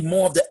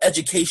more of the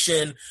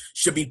education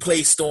should be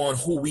placed on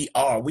who we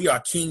are. We are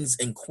kings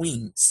and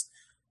queens,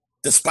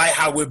 despite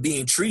how we're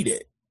being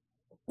treated.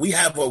 We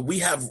are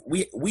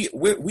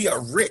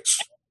rich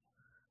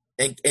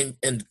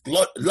and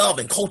love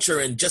and culture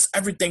and just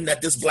everything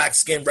that this Black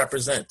skin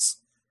represents.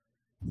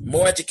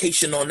 More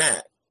education on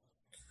that.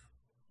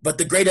 But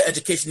the greater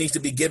education needs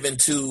to be given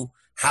to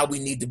how we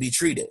need to be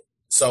treated.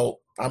 So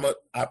I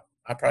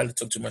probably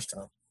took too much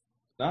time.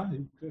 Nah,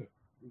 you good.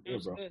 You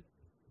good, bro. Good.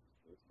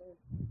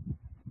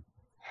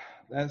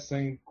 That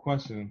same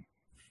question.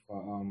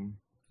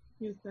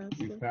 You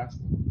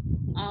faster.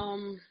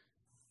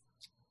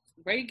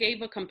 Ray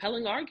gave a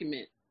compelling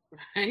argument,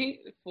 right,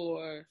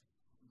 for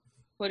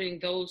putting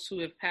those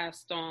who have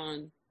passed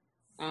on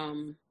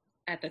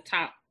at the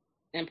top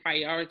and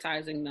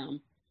prioritizing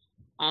them.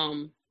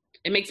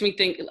 It makes me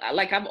think,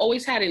 like, I've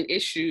always had an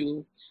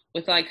issue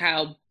with, like,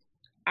 how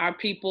our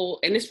people,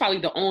 and it's probably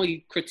the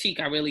only critique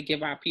I really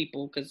give our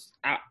people, because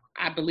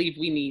I believe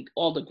we need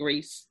all the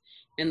grace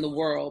in the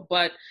world,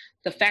 but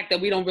the fact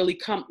that we don't really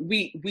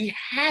we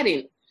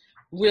hadn't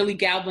really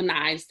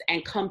galvanized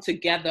and come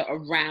together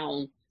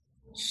around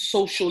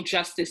social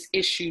justice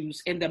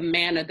issues in the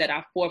manner that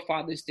our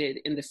forefathers did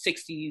in the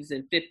 60s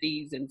and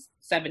 50s and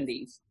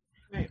 70s.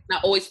 Right. I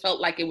always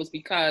felt like it was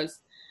because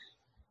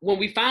when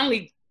we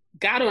finally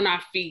got on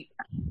our feet,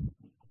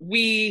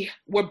 we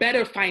were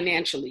better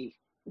financially.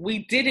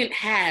 We didn't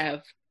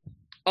have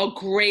a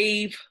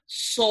grave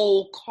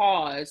soul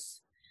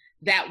cause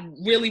that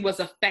really was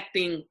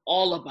affecting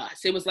all of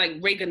us. It was like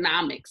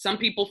Reaganomics. Some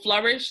people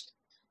flourished,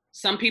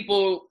 some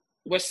people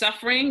were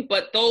suffering,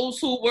 but those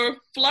who were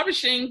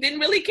flourishing didn't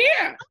really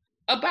care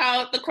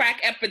about the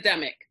crack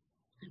epidemic.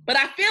 But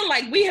I feel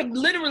like we have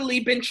literally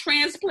been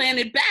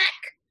transplanted back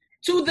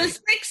to the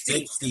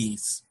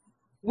 60s.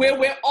 Where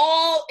we're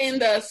all in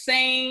the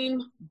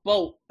same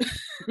boat.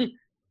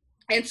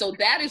 And so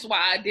that is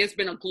why there's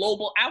been a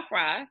global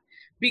outcry,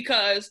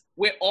 because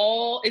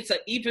it's an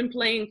even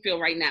playing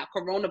field right now.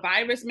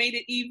 Coronavirus made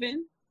it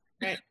even.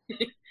 Right?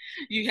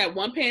 You had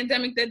one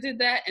pandemic that did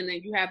that, and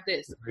then you have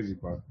this. The crazy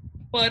part.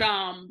 But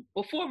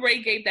before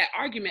Ray gave that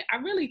argument, I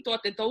really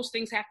thought that those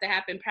things have to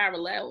happen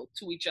parallel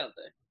to each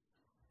other.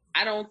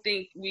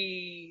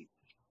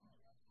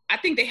 I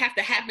think they have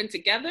to happen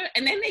together.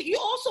 And then you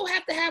also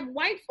have to have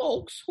white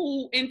folks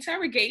who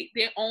interrogate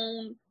their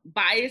own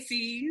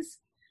biases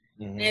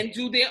and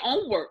do their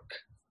own work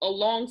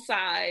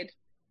alongside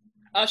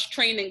us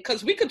training,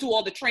 because we could do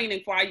all the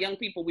training for our young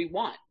people we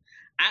want.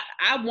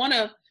 I want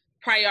to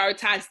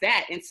prioritize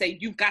that and say,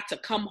 you've got to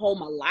come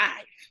home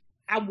alive.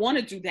 I want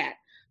to do that.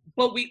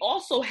 But we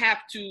also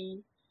have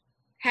to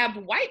have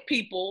white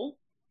people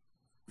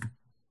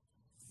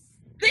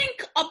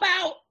think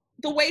about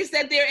the ways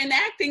that they're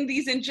enacting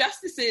these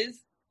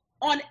injustices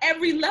on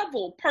every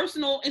level,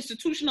 personal,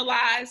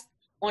 institutionalized,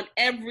 on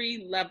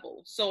every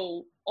level.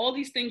 So all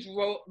these things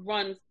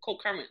run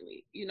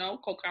concurrently,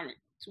 concurrent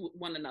to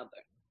one another.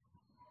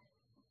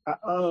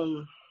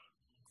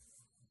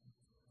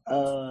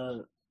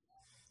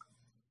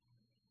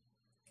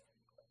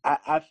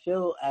 I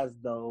feel as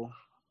though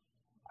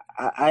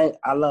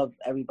I love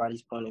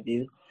everybody's point of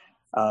view.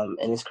 And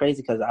it's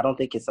crazy because I don't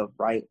think it's a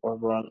right or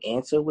wrong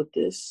answer with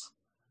this.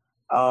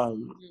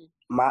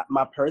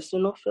 My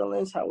personal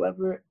feelings,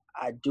 however,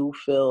 I do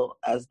feel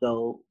as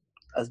though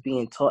us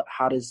being taught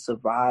how to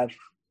survive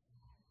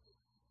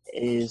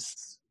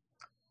is,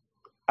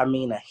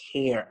 a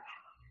hair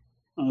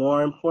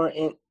more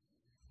important,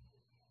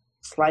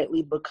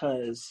 slightly,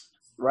 because,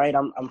 right,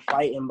 I'm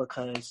fighting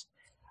because,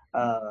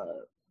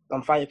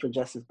 I'm fighting for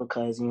justice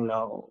because,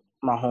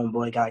 my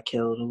homeboy got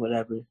killed or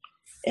whatever.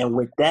 And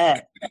with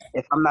that,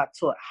 if I'm not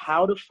taught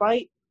how to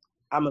fight,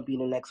 I'm going to be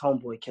the next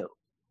homeboy killed.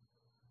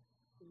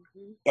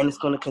 Mm-hmm. And it's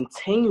going to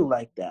continue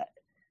like that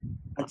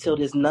until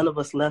there's none of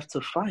us left to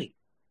fight.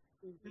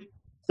 Mm-hmm.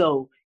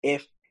 So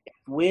if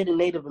we're the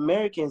Native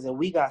Americans and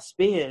we got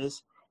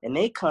spears and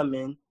they come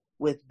in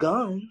with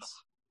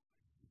guns,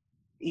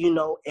 you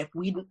know, if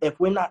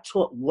we're not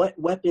taught what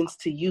weapons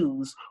to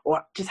use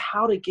or just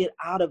how to get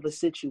out of a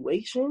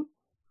situation,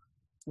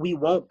 we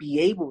won't be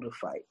able to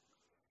fight.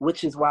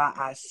 Which is why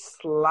I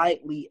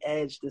slightly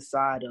edge the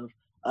side of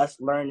us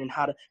learning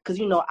how to, because,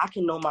 you know, I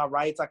can know my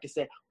rights. I can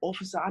say,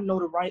 officer, I know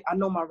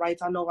my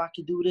rights. I know I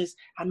can do this.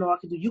 I know I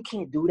can do, you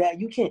can't do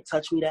that. You can't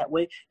touch me that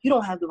way. You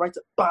don't have the right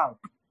to, bam.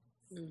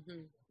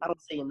 Mm-hmm. I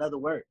don't say another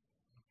word.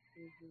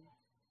 Mm-hmm.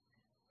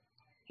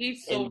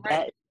 He's so and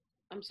right.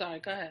 I'm sorry,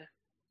 go ahead.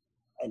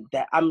 And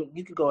that, I mean,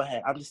 you can go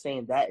ahead. I'm just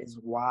saying that is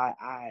why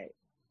I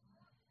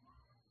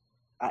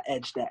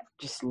edge that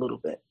just a little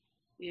bit.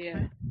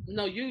 Yeah,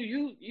 no,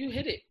 you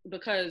hit it,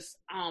 because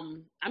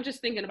I'm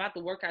just thinking about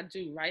the work I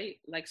do, right?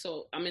 Like,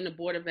 so I'm in the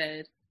Board of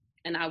Ed,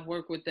 and I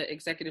work with the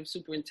executive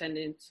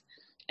superintendents,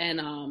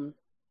 and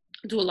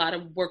do a lot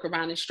of work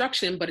around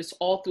instruction, but it's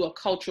all through a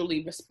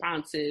culturally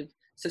responsive,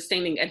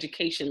 sustaining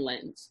education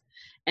lens.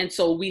 And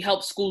so we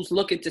help schools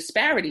look at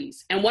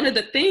disparities. And one of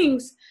the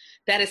things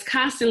that is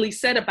constantly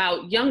said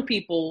about young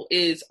people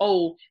is,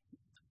 oh,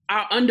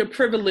 our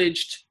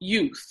underprivileged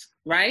youth,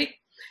 right?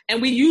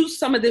 And we use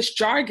some of this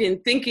jargon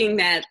thinking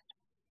that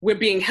we're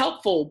being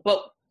helpful,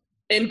 but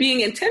in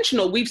being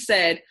intentional, we've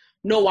said,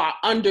 no, our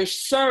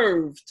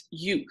underserved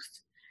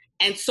youth.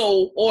 And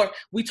so, or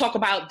we talk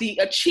about the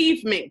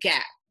achievement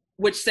gap,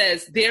 which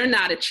says they're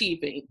not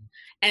achieving.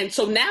 And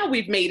so now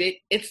we've made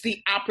it's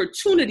the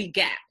opportunity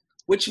gap,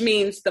 which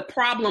means the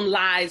problem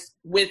lies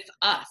with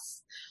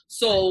us.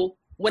 So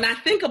when I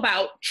think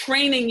about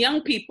training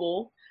young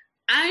people,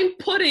 I'm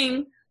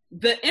putting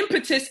the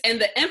impetus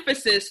and the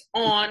emphasis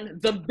on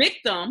the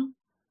victim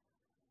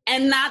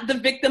and not the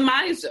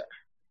victimizer.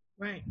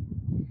 Right.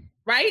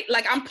 Right?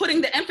 Like, I'm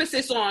putting the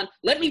emphasis on,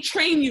 let me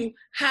train you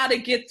how to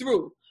get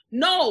through.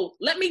 No,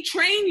 let me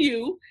train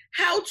you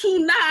how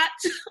to not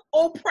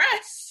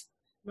oppress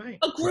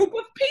a group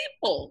of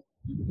people.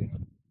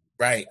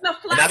 Right. When a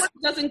flower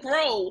doesn't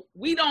grow,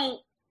 we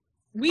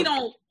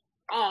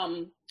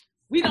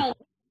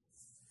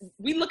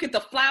look at the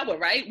flower,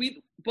 right?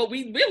 But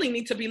we really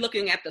need to be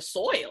looking at the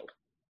soil.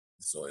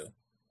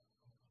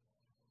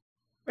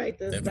 Right.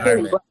 The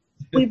environment.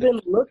 We've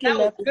been looking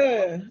at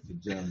good.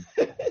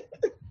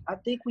 I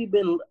think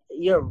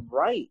you're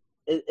right.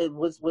 It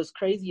what's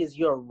crazy is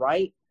you're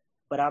right,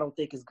 but I don't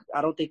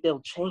think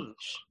they'll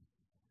change.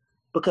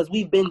 Because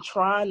we've been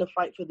trying to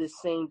fight for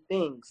this same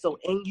thing. So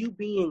in you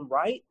being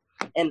right,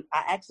 and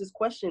I asked this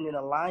question in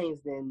a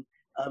Lions Den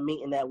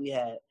meeting that we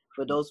had.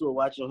 For those who are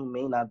watching who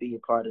may not be a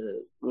part of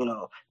it, you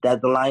know,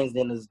 that the Lions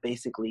Den is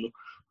basically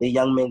the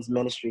young men's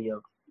ministry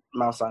of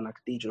Mount Sinai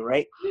Cathedral,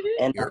 right?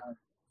 And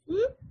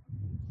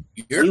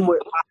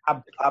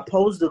I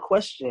posed the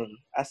question.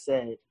 I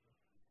said,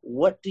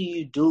 what do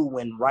you do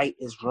when right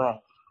is wrong?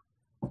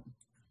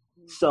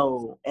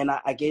 So, and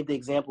I gave the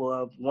example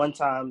of one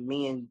time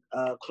me and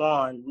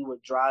Quan, we were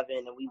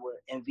driving and we were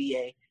in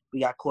VA. We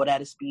got caught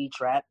at a speed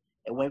trap.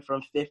 It went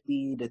from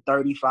 50 to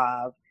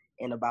 35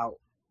 in about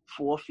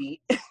 4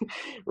 feet,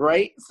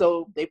 right?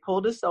 So they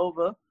pulled us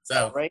over,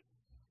 right?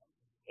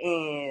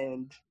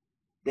 And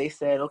they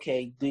said,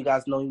 okay, do you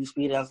guys know you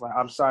speeding? I was like,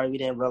 I'm sorry, we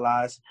didn't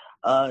realize.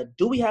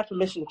 Do we have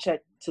permission to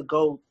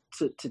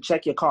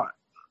check your car?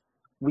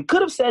 We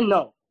could have said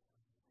no.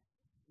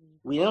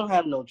 We don't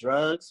have no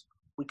drugs.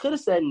 We could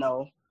have said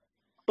no,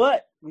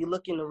 but we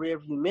look in the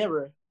rearview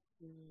mirror,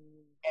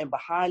 and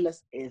behind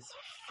us is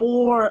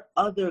 4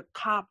 other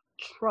cop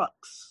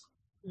trucks.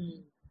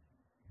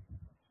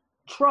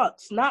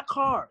 Trucks, not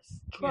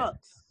cars.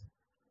 Trucks.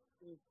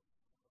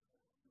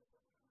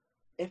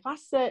 Yeah.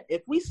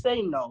 If we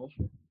say no,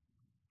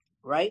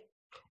 right,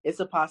 it's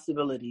a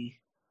possibility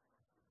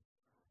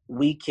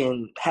we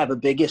can have a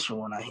big issue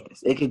on our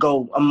hands. It could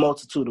go a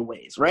multitude of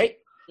ways, right?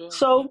 Sure.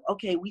 So,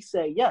 okay, we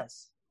say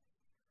yes.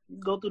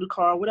 Go through the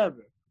car,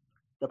 whatever.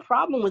 The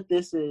problem with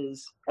this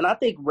is, and I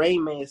think Ray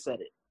may have said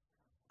it,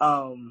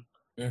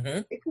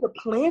 it could have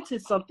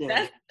planted something.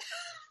 Right.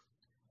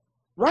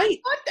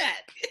 I thought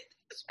that.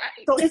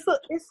 Right. So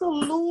it's a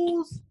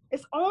lose.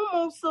 It's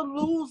almost a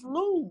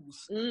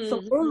lose-lose. Mm-hmm.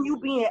 So when you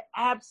being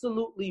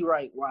absolutely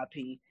right,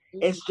 YP,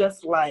 it's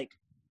just like,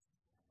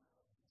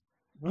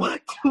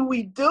 what do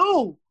we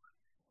do?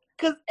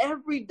 Because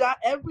every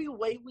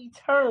way we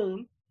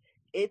turn,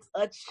 it's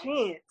a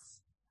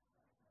chance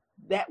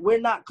that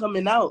we're not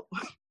coming out.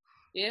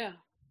 Yeah.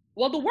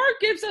 Well, the word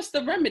gives us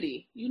the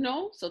remedy, you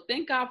know? So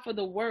thank God for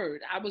the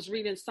word. I was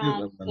reading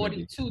Psalm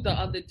 42 the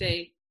other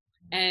day,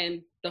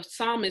 and the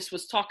psalmist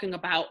was talking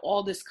about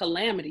all this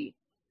calamity.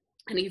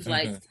 And he's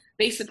like,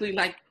 basically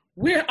like,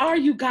 where are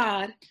you,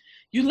 God?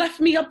 You left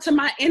me up to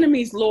my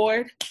enemies,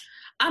 Lord.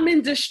 I'm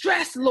in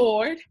distress,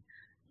 Lord.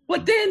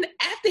 But then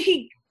after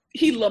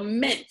he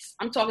laments,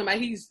 I'm talking about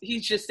he's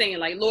just saying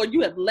like, Lord,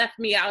 you have left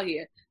me out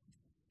here.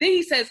 Then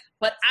he says,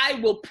 but I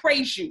will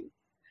praise you.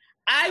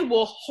 I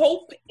will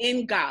hope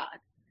in God.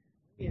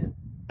 Yeah.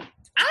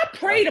 I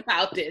prayed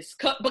about this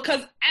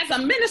because as a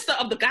minister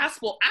of the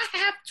gospel, I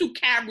have to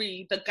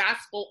carry the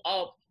gospel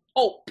of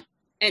hope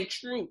and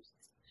truth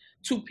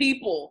to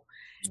people.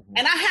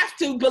 And I have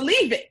to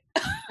believe it.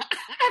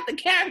 I have to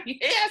carry it.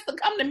 It has to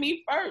come to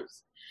me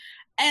first.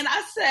 And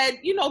I said,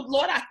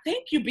 Lord, I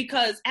thank you,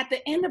 because at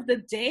the end of the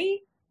day,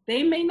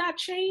 they may not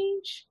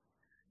change,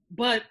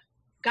 but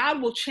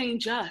God will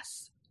change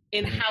us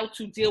in how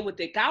to deal with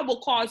it. God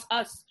will cause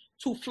us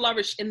to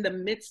flourish in the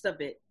midst of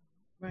it.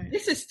 Right.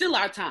 This is still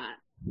our time.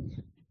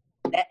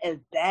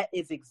 That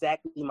is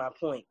exactly my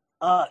point.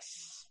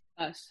 Us.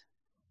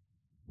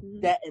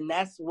 Mm-hmm.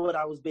 That's what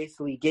I was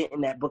basically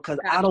getting at, because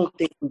I don't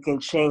think we can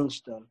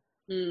change them.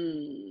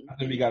 I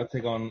think we got to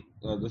take on,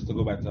 just to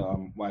go back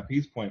to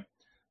YP's point,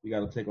 we got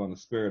to take on the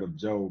spirit of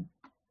Job.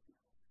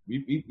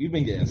 We've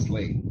been getting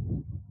slayed.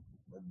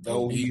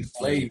 Though he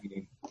slayed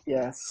me.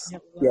 Yes.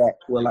 Yeah.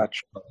 Well, I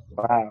try.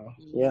 Wow.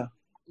 Yeah.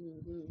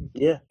 Mm-hmm.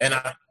 Yeah.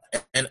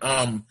 And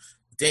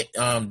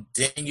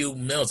Daniel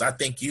Mills, I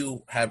think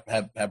you have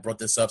brought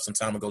this up some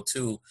time ago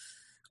too.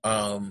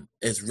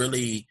 Is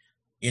really,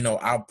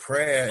 our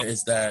prayer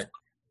is that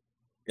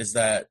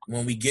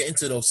when we get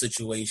into those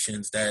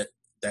situations that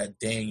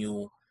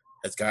Daniel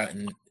has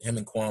gotten, him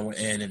and Quan were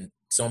in, and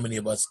so many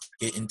of us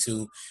get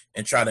into,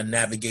 and try to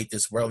navigate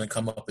this world and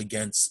come up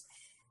against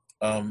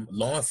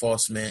law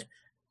enforcement,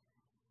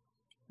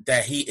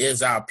 that he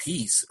is our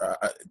peace,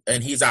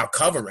 and he's our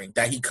covering,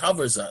 that he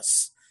covers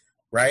us,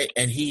 right?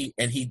 And he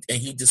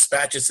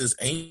dispatches his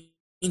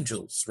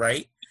angels,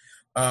 right?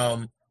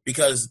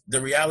 Because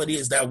the reality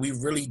is that we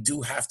really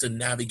do have to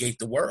navigate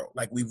the world.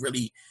 Like, we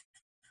really,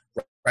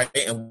 right?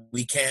 And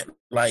we can't,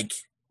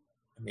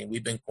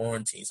 we've been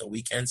quarantined, so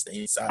we can stay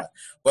inside,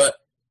 but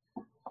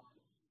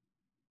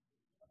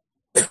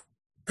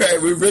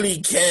we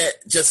really can't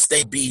just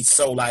be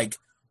so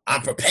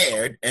I'm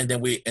prepared, and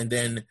then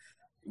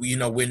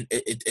when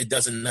it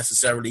doesn't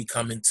necessarily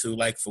come into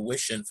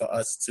fruition for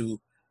us to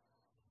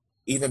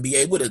even be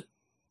able to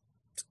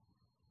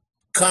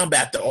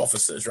combat the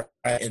officers,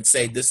 right? And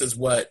say, this is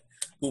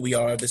who we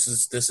are. This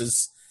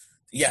is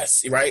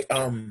yes, right?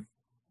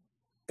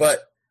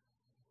 But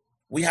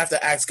we have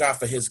to ask God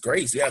for his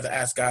grace. We have to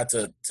ask God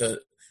to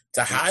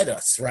hide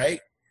us,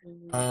 right?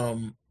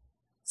 Mm-hmm.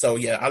 So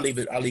yeah, I'll leave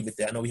it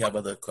there. I know we have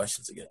other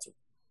questions to get to.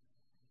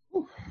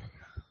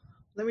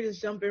 Let me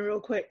just jump in real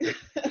quick.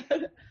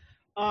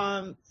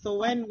 So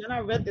when I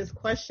read this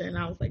question,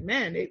 I was like,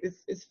 man,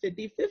 it's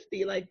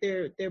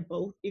 50-50. They're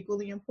both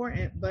equally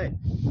important. But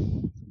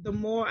the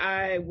more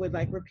I would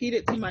repeat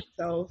it to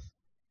myself,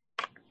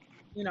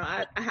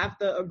 I have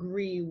to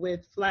agree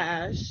with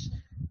Flash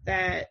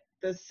that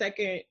the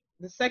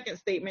second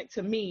statement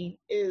to me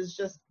is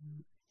just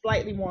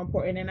slightly more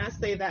important. And I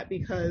say that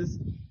because,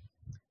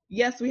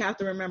 yes, we have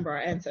to remember our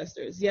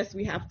ancestors. Yes,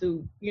 we have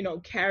to,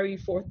 carry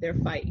forth their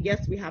fight.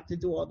 Yes, we have to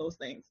do all those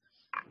things.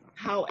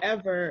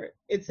 However,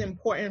 it's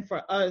important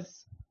for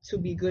us to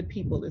be good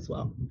people as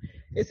well.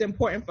 It's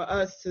important for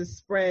us to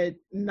spread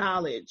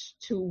knowledge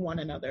to one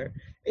another.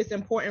 It's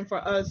important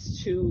for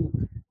us to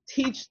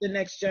teach the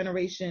next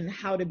generation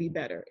how to be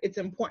better. It's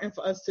important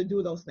for us to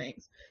do those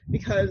things,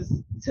 because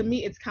to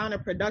me, it's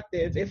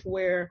counterproductive if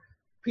we're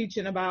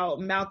preaching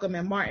about Malcolm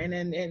and Martin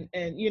and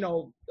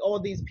all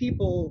these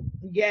people,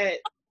 yet,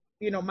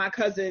 my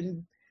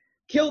cousin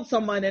killed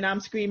someone and I'm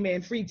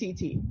screaming free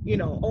TT,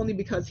 only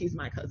because he's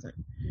my cousin.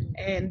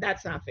 And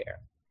that's not fair.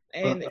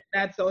 And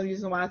that's the only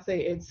reason why I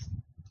say it's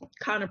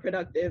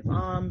counterproductive.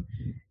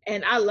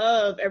 And I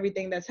love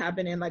everything that's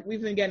happening.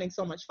 We've been getting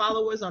so much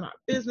followers on our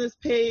business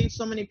page.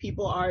 So many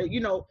people are,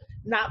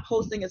 not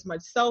posting as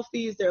much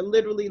selfies. They're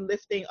literally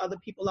lifting other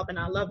people up, and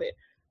I love it.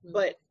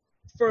 But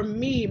for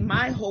me,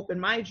 my hope and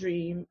my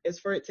dream is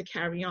for it to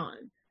carry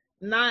on.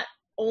 Not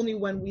only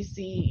when we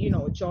see,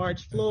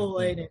 George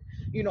Floyd and,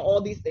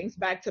 all these things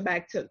back to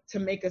back to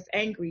make us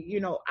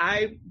angry.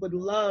 I would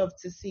love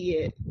to see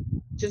it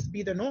just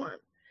be the norm.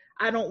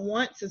 I don't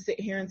want to sit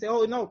here and say,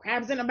 oh no,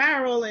 crabs in a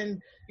barrel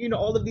and,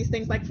 all of these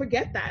things.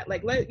 Forget that.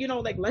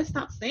 Let's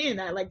stop saying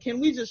that. Can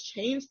we just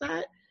change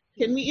that?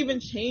 Can we even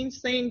change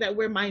saying that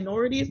we're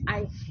minorities?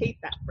 I hate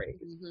that phrase.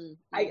 Mm-hmm.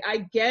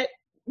 I get,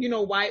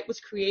 why it was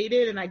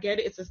created, and I get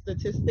it. It's a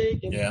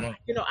statistic. And, yeah,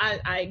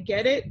 I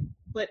get it,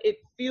 but it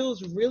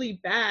feels really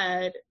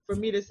bad for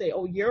me to say,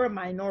 oh, you're a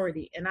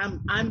minority and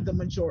I'm the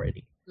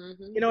majority.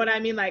 Mm-hmm. You know what I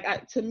mean?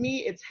 To me,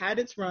 it's had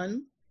its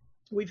run.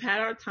 We've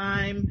had our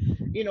time.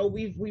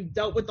 We've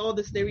dealt with all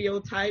the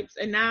stereotypes,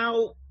 and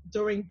now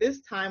during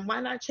this time,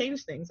 why not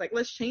change things?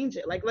 Let's change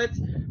it.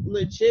 Let's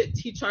legit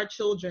teach our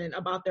children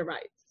about their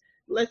rights.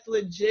 Let's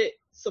legit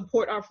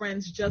support our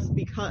friends just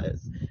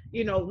because.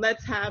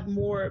 Let's have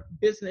more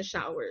business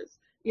showers,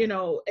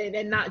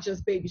 and not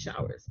just baby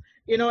showers.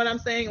 You know what I'm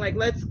saying?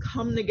 Let's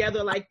come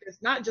together like this,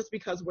 not just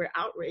because we're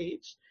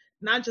outraged,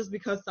 not just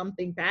because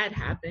something bad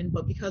happened,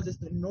 but because it's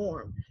the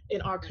norm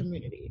in our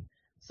community.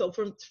 So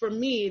for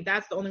me,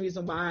 that's the only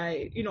reason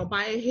why,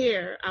 by a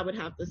hair, I would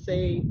have to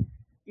say,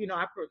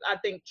 I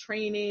think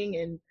training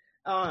and,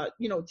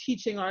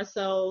 teaching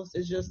ourselves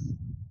is just,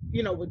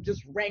 would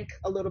just rank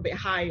a little bit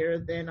higher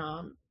than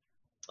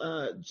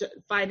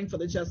fighting for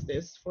the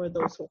justice for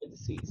those who are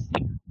deceased.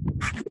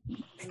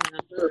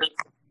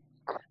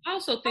 I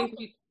also think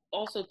we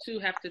also too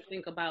have to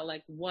think about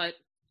what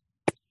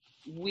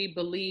we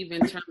believe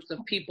in terms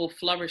of people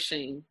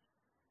flourishing.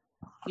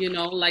 You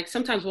know, like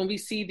sometimes when we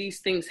see these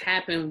things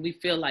happen, we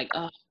feel like,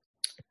 oh,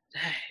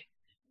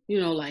 you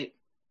know, like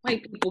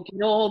white people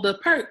get all the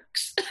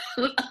perks.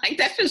 Like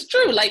that's just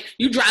true. Like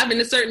you drive in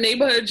a certain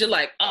neighborhood, you're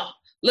like, oh,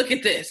 look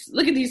at this.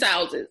 Look at these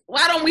houses.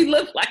 Why don't we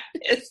live like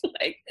this?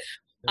 Like,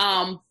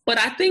 but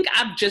I think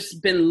I've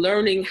just been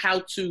learning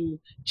how to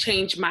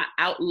change my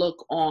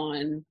outlook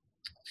on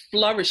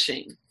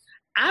flourishing.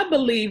 I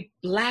believe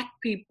Black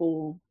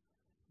people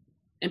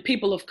and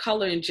people of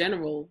color in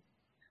general,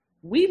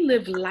 we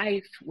live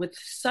life with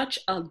such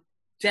a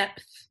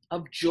depth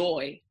of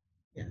joy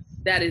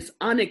that is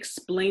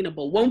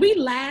unexplainable. When we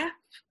laugh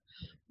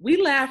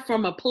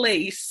from a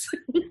place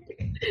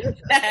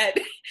that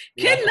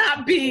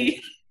cannot be,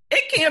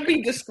 it can't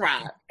be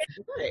described.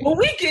 When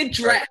we get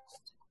dressed,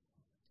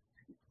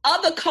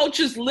 other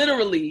cultures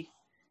literally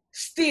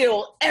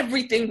steal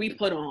everything we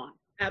put on.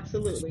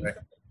 Absolutely.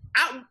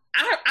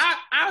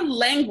 Our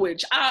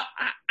language,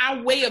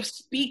 our way of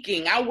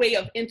speaking, our way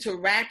of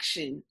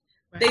interaction,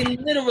 they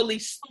literally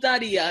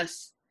study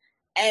us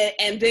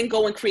and then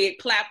go and create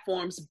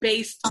platforms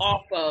based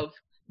off of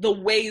the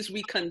ways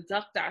we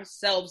conduct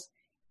ourselves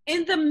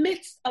in the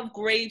midst of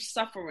grave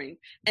suffering.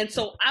 And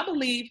so I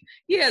believe,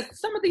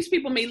 some of these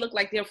people may look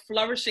like they're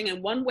flourishing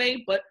in one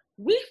way, but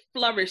we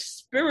flourish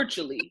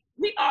spiritually.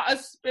 We are a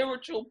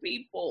spiritual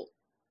people.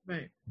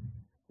 Right.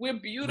 We're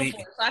beautiful.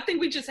 So I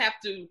think we just have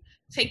to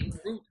take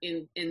root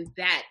in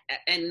that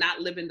and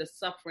not live in the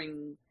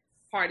suffering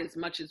part as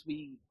much as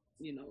we,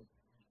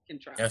 can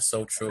try. That's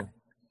so true.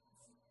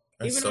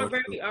 That's Even so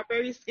our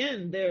very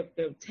skin, they're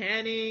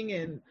tanning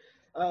and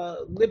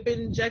lip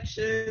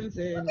injections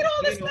and look at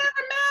all this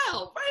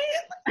caramel,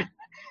 right?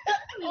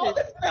 All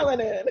this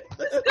melanin.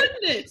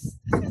 Goodness.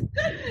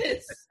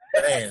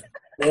 Man.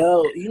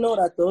 Yo, you know what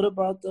I thought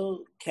about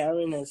though?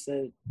 Karen has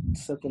said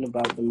something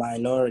about the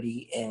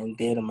minority and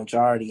they're the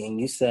majority,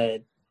 and you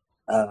said,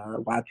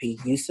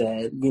 YP, you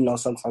said,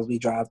 sometimes we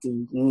drive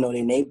through,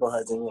 their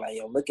neighborhoods and we're like,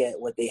 yo, look at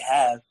what they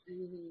have.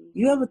 Mm-hmm.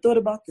 You ever thought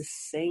about the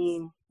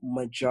same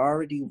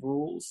majority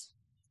rules?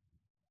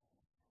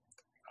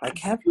 Like,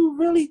 have you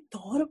really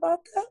thought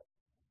about that?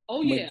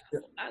 Oh, yeah.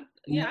 I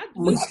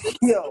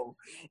Yo,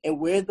 and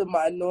we're the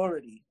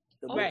minority.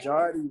 The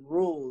majority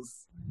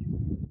rules.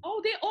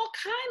 Oh, they're all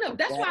kind of.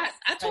 That's why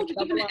I told you,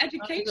 given the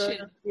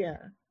education. Yeah,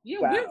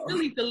 wow. We're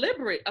really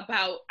deliberate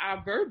about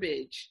our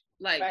verbiage.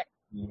 Like,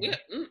 she's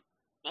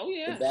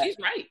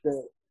right.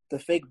 The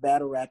fake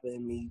battle rapper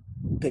in me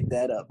picked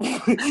that up.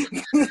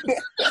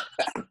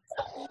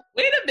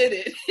 Wait a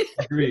minute.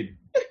 Agreed.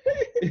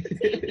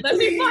 Let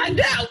me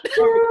find out.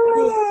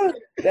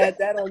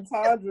 that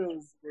entendre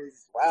was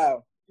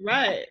wow.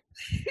 Right.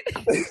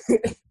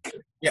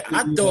 Yeah,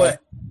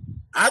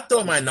 I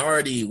thought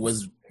minority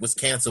was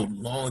canceled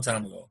a long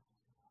time ago.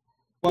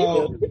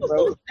 Well,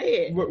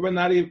 we're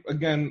not even,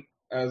 again,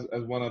 as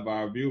one of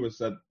our viewers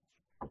said,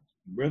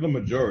 we're the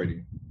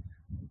majority.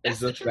 It's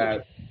just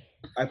that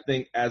I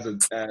think as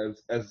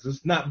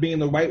just not being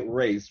the right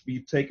race,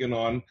 we've taken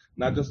on,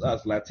 not just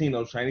us,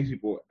 Latinos, Chinese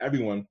people,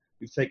 everyone,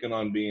 we've taken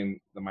on being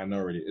the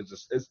minority.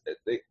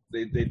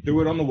 They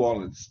threw it on the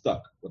wall and it's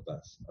stuck with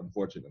us,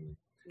 unfortunately.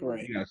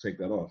 Right. You gotta take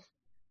that off.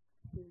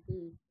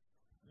 Mm-hmm.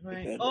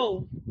 Right.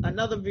 Oh,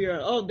 another viewer.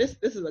 Oh, this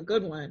is a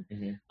good one.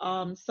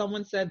 Mm-hmm.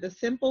 Someone said the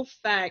simple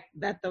fact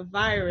that the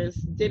virus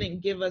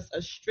didn't give us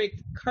a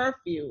strict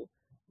curfew,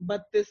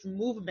 but this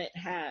movement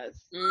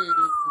has.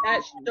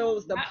 That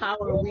shows the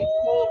power we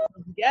hold.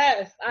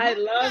 Yes, I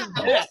love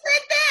that. Who said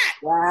that?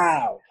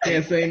 Wow.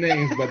 Can't say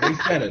names, but they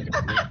said it.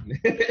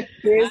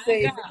 Can't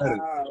say it.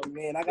 Oh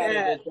man, I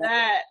gotta go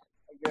back.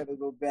 I gotta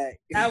go back.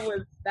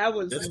 That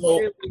was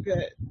really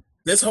good.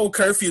 This whole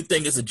curfew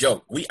thing is a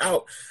joke. We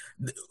out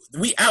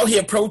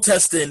here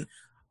protesting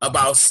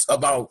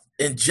about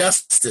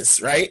injustice,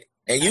 right?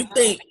 And you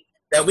think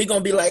that we're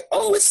gonna be like,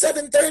 oh, it's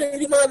 7:30,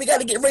 we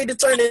gotta get ready to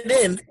turn it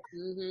in.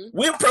 Mm-hmm.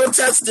 We're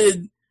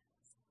protesting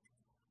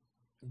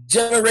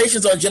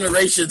generations on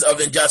generations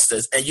of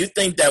injustice, and you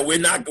think that we're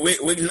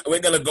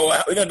gonna go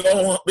out, we're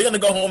gonna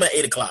go home at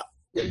 8:00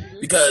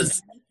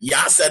 because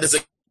y'all said it's a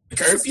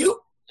curfew.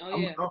 Oh,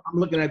 yeah. I'm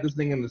looking at this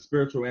thing in the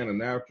spiritual and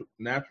the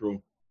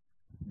natural.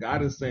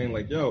 God is saying,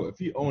 like, yo, if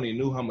you only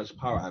knew how much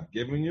power I've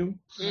given you.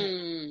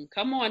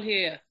 Come on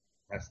here.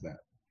 That's that.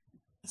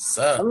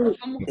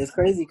 It's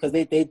crazy because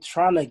they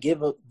trying to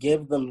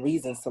give them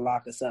reasons to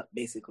lock us up,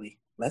 basically.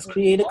 Let's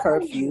create a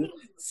curfew.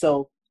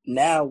 So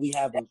now we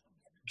have a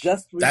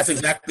just reason. That's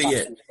exactly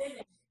it.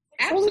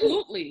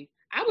 Absolutely.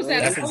 I was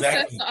at a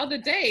protest the other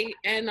day,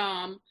 and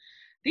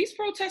these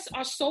protests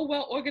are so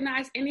well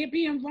organized, and they're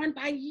being run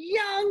by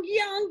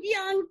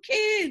young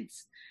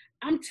kids.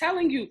 I'm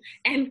telling you.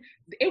 And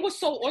it was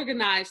so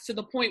organized to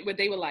the point where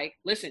they were like,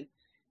 listen,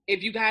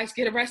 if you guys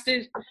get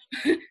arrested,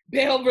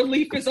 bail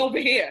relief is over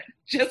here.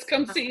 Just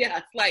come see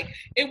us. Like,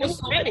 it was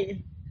so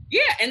ready.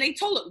 Yeah, and they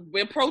told us,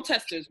 we're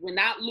protesters. We're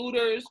not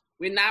looters.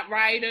 We're not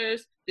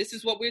rioters. This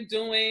is what we're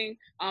doing.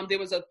 There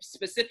was a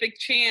specific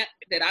chant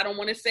that I don't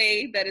want to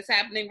say that is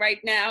happening right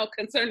now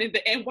concerning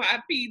the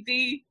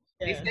NYPD.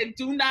 They said,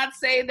 do not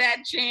say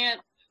that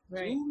chant.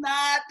 Right. Do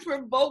not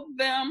provoke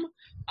them.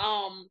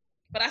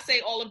 But I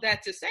say all of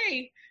that to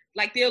say,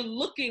 like, they're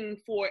looking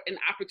for an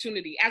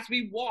opportunity. As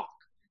we walk,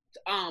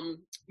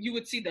 you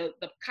would see the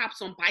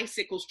cops on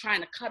bicycles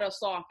trying to cut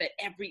us off at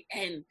every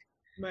end.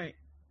 Right.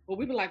 But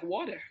we were like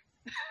water.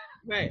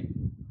 Right.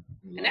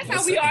 And that's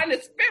how we are in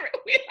the spirit.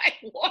 We're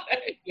like water.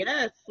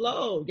 Yes,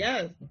 flow.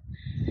 Yes.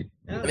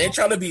 And they're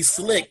trying to be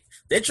slick.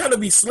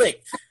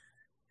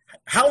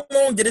 How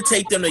long did it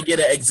take them to get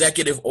an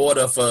executive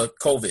order for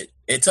COVID?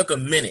 It took a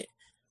minute.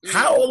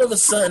 How all of a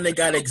sudden they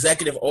got an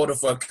executive order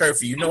for a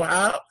curfew? You know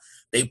how?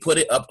 They put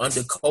it up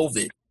under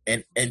COVID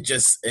and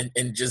just they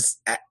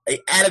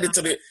added it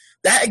to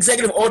that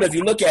executive order. If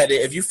you look at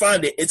it, if you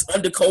find it, it's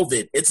under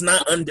COVID. It's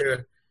not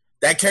under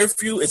that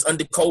curfew. Is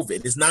under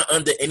COVID. It's not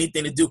under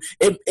anything to do.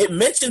 It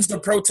mentions the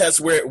protest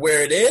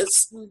where it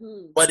is,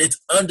 but it's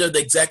under the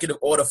executive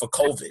order for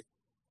COVID.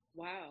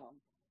 Wow.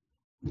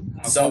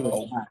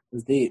 So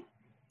it's deep.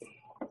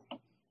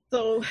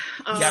 So,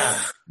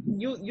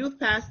 youth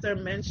pastor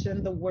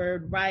mentioned the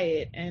word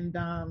riot, and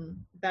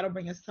that'll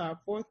bring us to our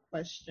fourth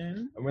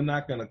question. And we're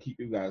not gonna keep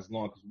you guys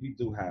long because we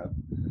do have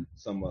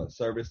some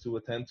service to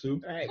attend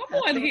to. Right.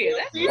 Come on here.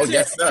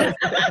 Yes, sir.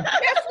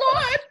 Yes,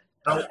 Lord.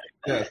 I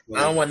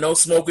don't want no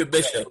smoke with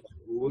Bishop.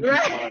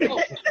 Right.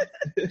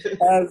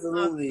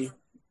 Absolutely.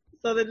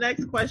 So the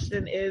next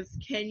question is: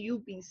 can you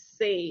be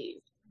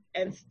saved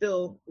and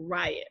still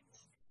riot?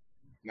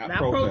 Not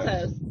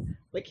protest.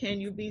 But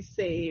can you be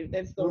saved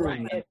and still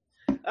riot?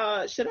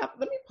 Let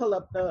me pull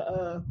up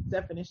the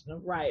definition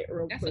of riot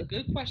real quick. That's a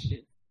good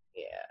question.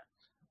 Yeah.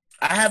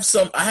 I have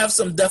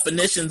some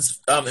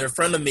definitions in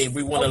front of me.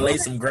 We want to lay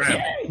some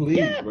ground. Please.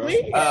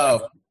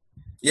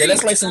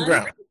 Let's lay some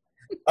ground.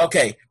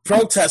 Okay,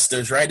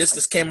 protesters, right?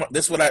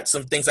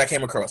 Some things I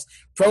came across.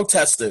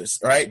 Protesters,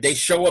 right? They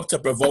show up to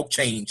provoke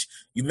change.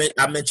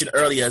 I mentioned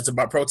earlier, it's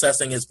about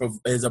protesting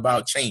is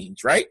about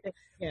change, right?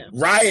 Yeah.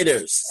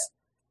 Rioters.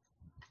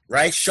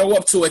 Right? Show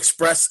up to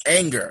express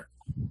anger.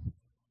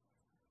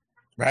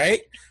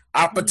 Right?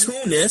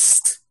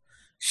 Opportunists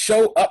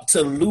show up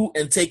to loot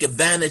and take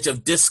advantage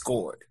of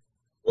discord.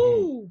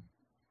 Ooh.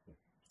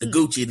 The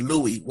Gucci, the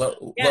Louis, what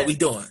we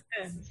doing?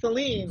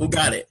 Celine. Who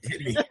got it?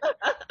 Hit me.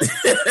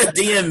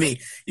 DM me.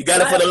 You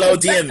got it for the low,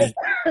 DM me.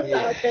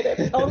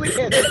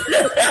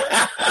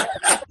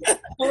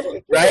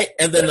 Right?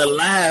 And then the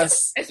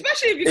last.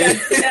 Especially if you got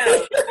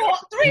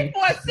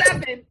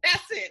 347.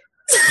 That's it.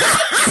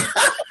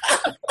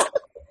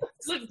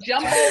 Look,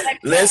 jumbo.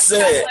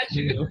 Listen,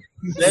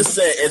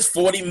 it's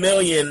 40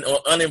 million on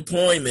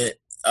unemployment.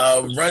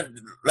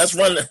 Let's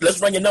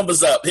run your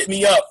numbers up. Hit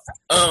me up.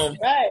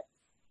 Right.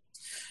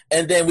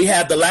 And then we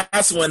have the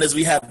last one is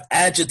we have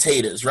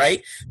agitators,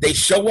 right? They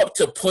show up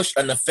to push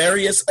a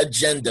nefarious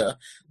agenda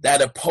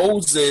that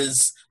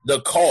opposes the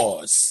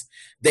cause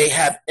they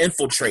have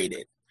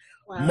infiltrated.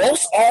 Wow.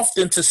 Most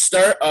often to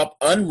stir up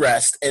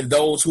unrest in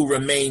those who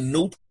remain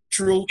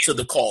neutral to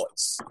the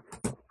cause.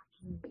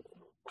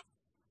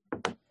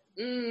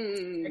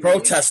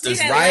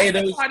 Protesters,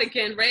 rioters.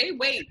 Again, Ray.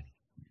 Wait.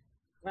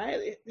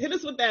 Right? Hit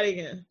us with that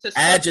again.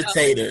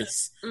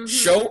 Agitators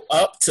show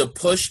up to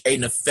push a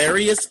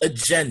nefarious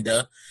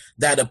agenda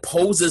that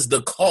opposes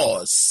the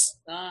cause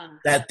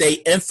that they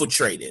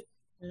infiltrated.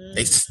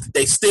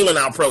 They stealing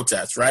our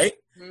protests, right?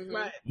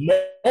 Right.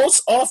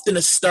 Most often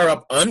to stir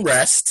up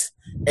unrest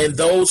in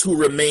those who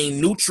remain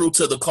neutral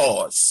to the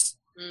cause.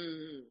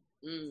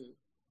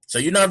 So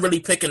you're not really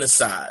picking a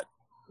side.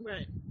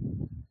 Right.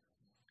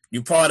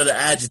 You're part of the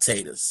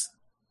agitators.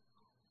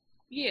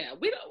 Yeah,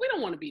 we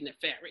don't want to be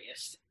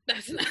nefarious.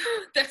 That's not.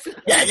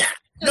 Yeah.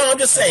 No, I'm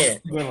just saying.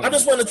 I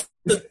just wanted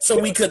to, so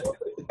we could.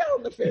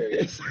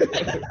 Nefarious.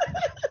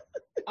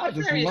 I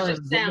just learned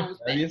just sounds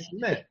nefarious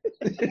meant.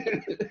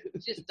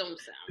 Just don't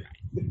sound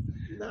right.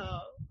 No.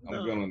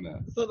 I'm feeling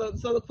that. So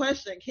the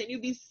question: can you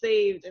be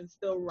saved and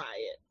still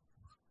riot?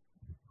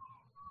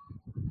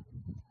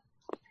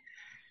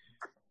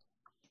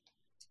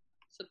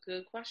 It's a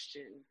good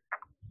question.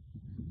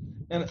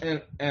 And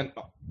to add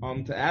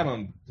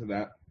on to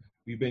that,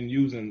 we've been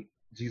using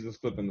Jesus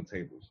flipping the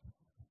tables.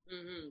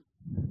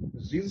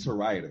 Is Jesus a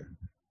rioter?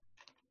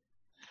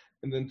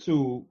 And then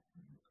two,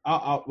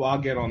 I'll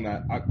get on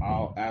that.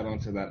 I'll add on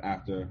to that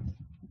after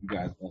you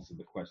guys answer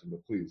the question.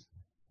 But please.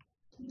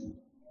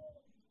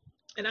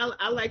 And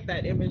I like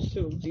that image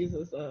too.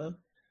 Jesus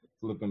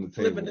flipping the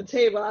table. Flipping the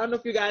table. I don't know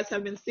if you guys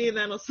have been seeing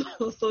that on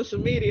social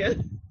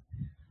media.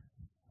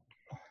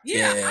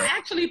 Yeah, I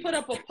actually put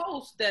up a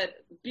post that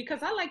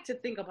because I like to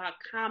think about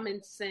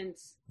common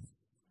sense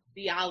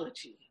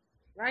theology,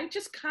 right?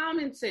 Just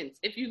common sense.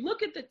 If you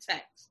look at the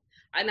text,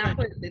 and I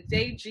put the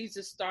day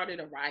Jesus started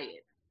a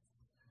riot,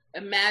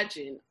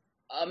 imagine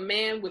a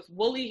man with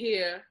woolly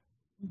hair,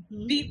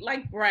 feet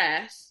like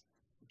brass,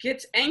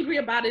 gets angry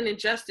about an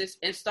injustice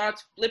and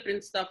starts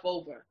flipping stuff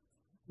over.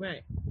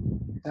 Right.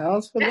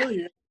 Sounds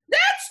familiar.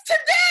 That's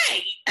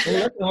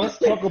today. Let's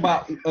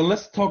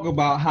talk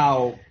about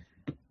how,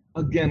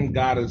 again,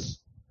 God is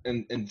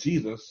and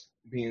Jesus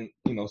being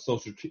so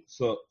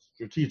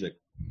strategic.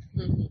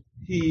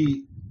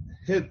 he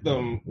hit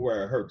them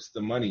where it hurts,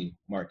 the money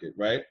market,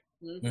 right?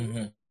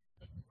 Mm-hmm.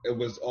 It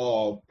was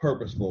all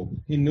purposeful.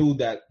 He knew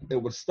that it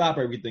would stop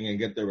everything and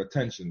get their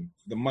attention,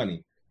 the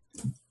money.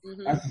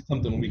 Mm-hmm. That's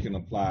something we can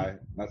apply.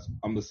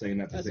 I'm just saying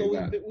that to say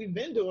that. We've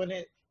been doing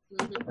it.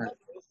 Mm-hmm.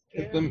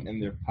 Hit them in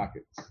their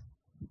pockets.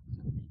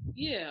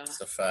 Yeah.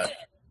 That's a fact.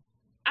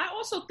 I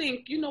also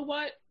think, you know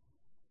what?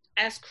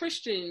 As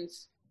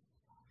Christians,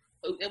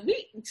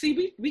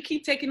 we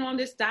keep taking on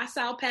this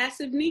docile,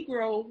 passive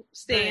Negro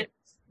stance,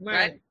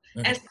 right?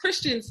 Mm-hmm. As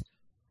Christians,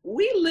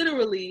 we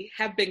literally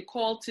have been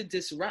called to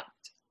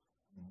disrupt.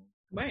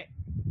 Right.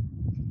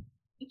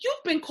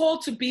 You've been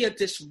called to be a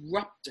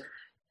disruptor.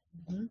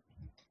 Mm-hmm.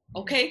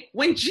 Okay?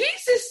 When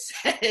Jesus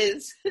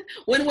says,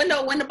 when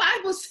the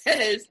Bible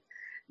says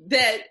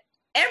that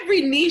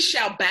every knee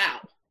shall bow,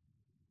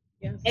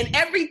 yes, and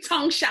every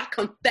tongue shall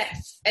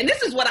confess. And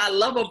this is what I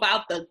love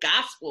about the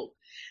gospel,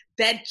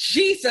 that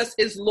Jesus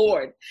is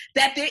Lord,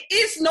 that there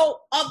is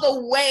no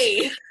other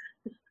way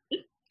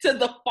to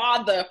the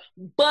Father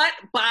but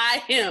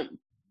by him.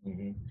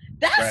 Mm-hmm.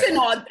 That's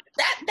right.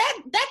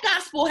 That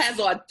gospel has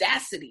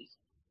audacity.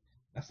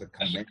 That's a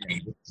command.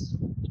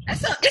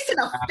 It's an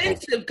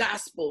offensive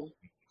gospel.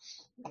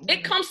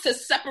 It comes to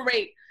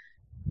separate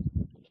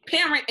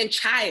parent and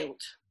child.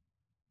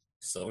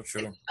 So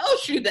true. It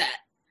tells you that.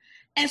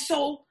 And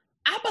so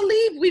I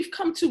believe we've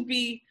come to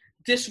be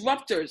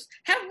disruptors.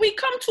 Have we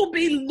come to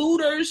be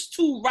looters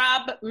to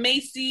rob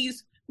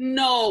Macy's?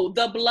 No,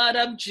 the blood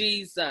of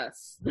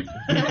Jesus. If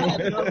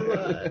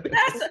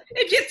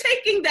you're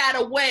taking that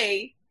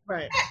away,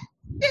 right,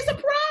 there's a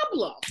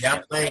problem.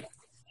 Yeah, right.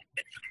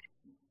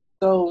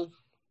 So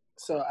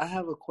I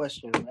have a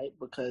question, right?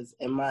 Because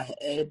in my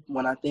head,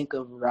 when I think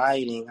of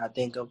rioting, I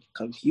think of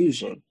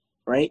confusion,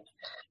 right?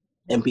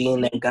 And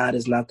being that God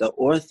is not the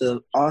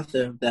author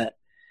of that,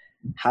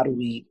 how do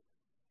we?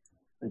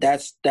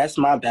 That's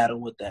my battle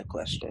with that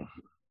question.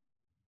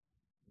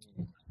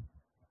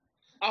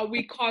 Are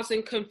we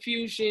causing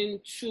confusion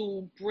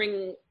to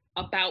bring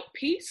about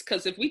peace?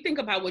 Because if we think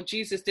about what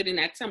Jesus did in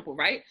that temple,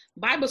 right?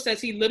 Bible says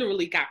he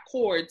literally got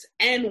cords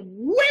and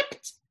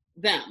whipped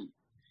them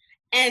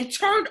and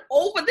turned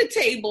over the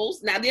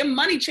tables. Now they're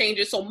money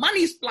changers, so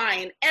money's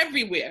flying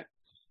everywhere.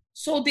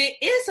 So there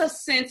is a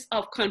sense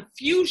of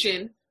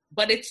confusion,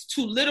 but it's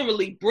to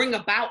literally bring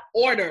about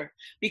order,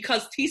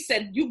 because he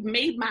said, you've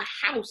made my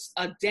house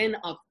a den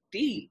of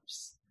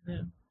thieves.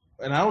 Yeah.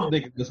 And I don't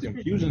think this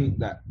confusion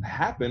that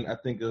happened, I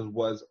think it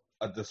was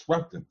a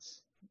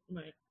disruptance.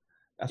 Right.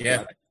 That's what I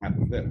think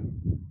happened there.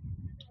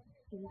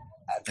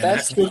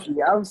 That's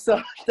tricky. I'm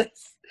sorry.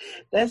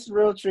 That's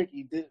real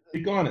tricky.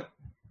 Keep on it.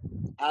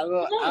 I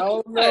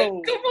don't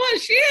know. Come on,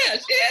 share.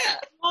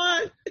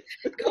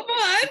 Come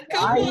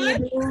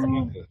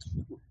on.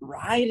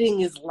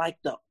 Rioting is like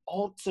the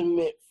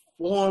ultimate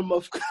form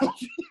of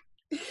confusion.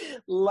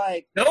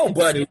 Like, no,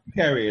 but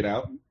carry it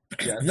out.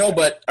 Yes. No,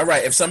 but all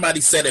right. If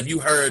somebody said, if you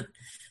heard,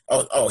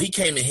 oh, he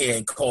came in here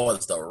and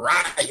caused a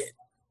riot,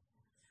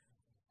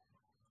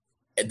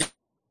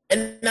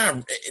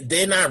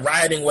 they're not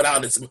rioting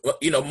without it.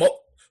 You know,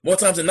 more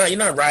times than not, you're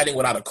not rioting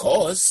without a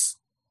cause,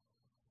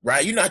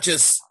 right? You're not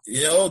just,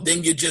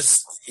 then you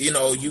just,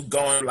 you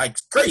going like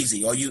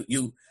crazy, or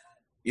you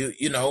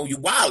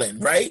wilding,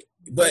 right?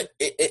 But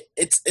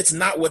it's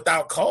not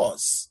without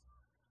cause.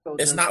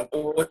 It's not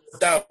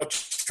without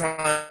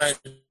trying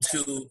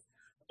to.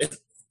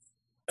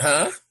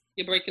 Huh?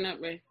 You're breaking up,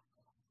 Ray.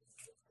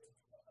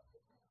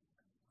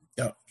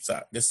 Yo,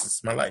 sorry. This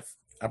is my life.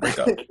 I break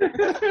up.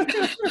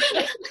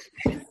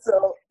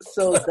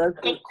 So does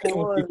the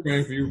cause? Keep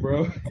praying for you,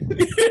 bro.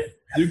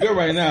 You're good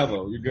right now,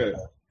 though. You're good.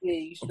 Yeah,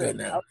 you should. Okay,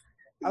 now.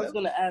 I was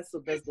gonna ask. So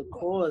does the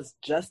cause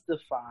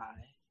justify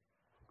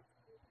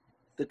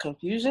the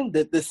confusion?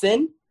 The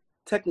sin?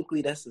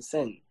 Technically, that's a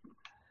sin.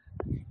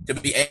 To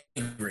be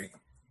angry.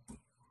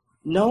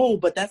 No,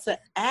 but that's an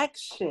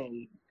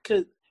action.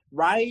 Because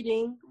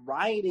rioting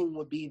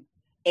would be,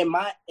 in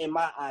my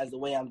eyes, the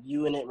way I'm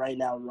viewing it right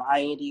now,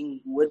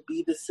 rioting would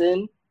be the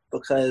sin,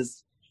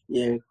 because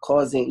you're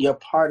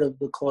part of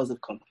the cause of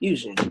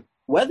confusion.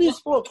 Whether it's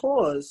for a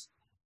cause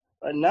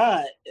or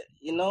not,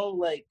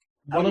 like.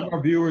 One of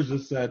our viewers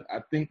just said,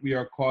 I think we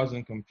are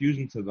causing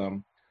confusion to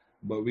them,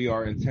 but we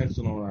are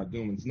intentional in our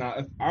doom. It's not,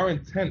 if our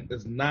intent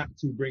is not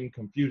to bring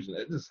confusion,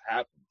 it just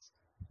happens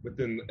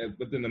within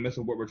the midst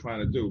of what we're trying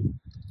to do.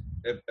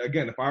 If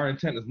our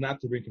intent is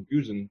not to bring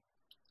confusion,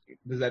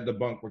 does that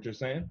debunk what you're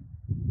saying?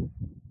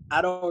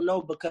 I don't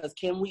know, because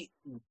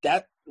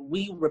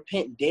we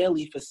repent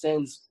daily for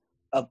sins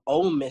of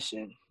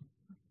omission.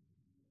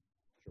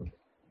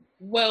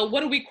 Well,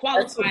 what are we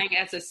qualifying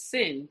as a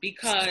sin?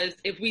 Because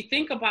if we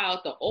think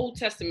about the Old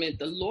Testament,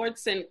 the Lord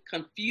sent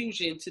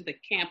confusion to the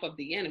camp of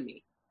the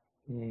enemy.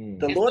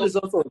 The Lord is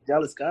also a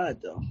jealous God,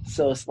 though.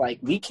 So it's like,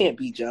 we can't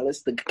be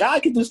jealous. The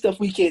God can do stuff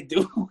we can't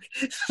do.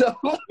 So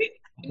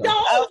no,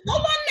 hold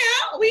on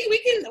now. We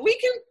can.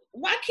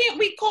 Why can't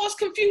we cause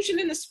confusion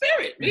in the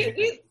spirit?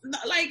 We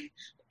like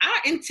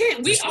our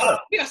intent.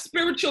 We are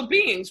spiritual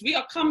beings. We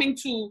are coming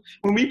to.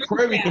 When we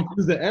pray, we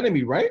confuse the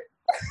enemy, right?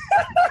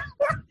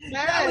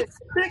 Yes.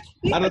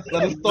 I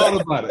just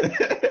thought about it.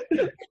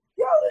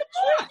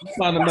 I'm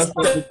trying to mess up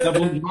the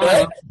devil's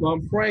mind, so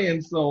I'm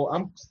praying.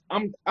 So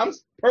I'm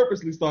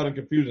purposely starting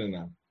confusion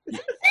now.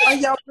 Are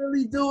y'all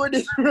really doing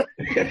this?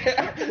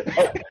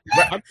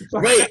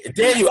 Wait,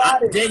 Daniel,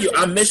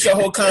 I missed your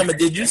whole comment.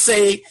 Did you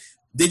say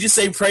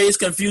praise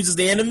confuses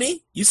the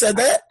enemy? You said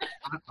that?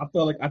 I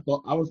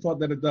was taught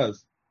that it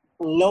does.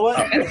 You know what?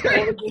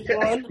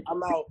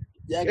 I'm out.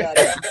 Yeah, I got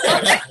it.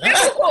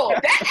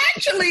 That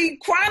actually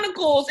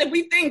chronicles, if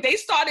we think they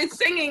started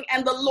singing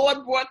and the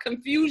Lord brought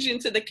confusion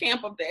to the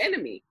camp of the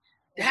enemy.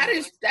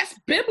 That's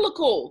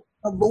biblical.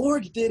 The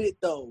Lord did it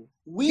though.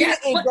 We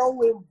didn't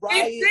go and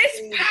riot. If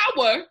this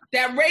power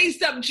that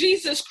raised up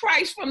Jesus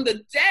Christ from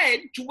the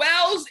dead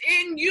dwells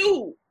in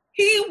you,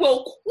 he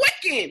will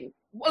quicken.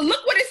 Well,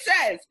 look what it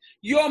says.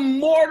 Your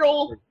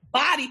mortal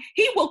body.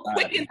 He will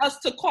quicken us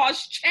to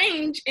cause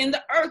change in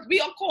the earth. We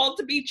are called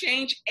to be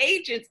change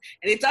agents.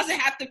 And it doesn't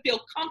have to feel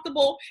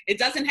comfortable. It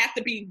doesn't have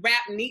to be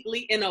wrapped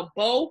neatly in a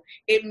bow.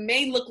 It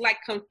may look like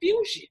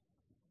confusion.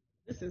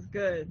 This is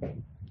good.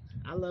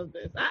 I love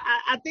this.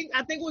 I think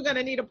we're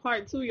gonna need a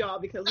part 2, y'all,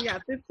 because we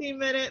have 15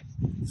 minutes.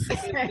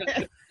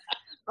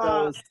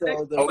 Go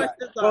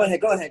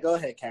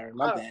ahead, Karen.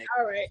 My bad.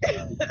 All right.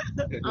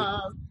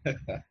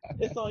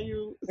 It's on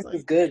you. This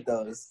is good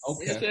though.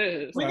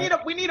 Okay.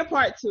 We need a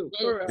part 2.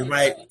 For real.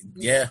 Right?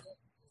 Yeah.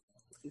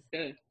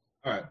 Okay.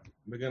 All right.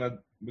 We're gonna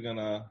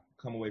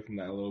come away from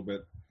that a little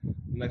bit.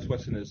 The next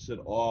question is: should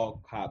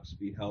all cops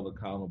be held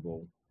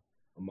accountable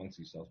amongst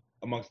themselves,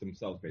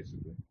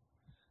 basically?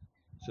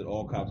 Should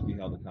all cops be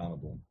held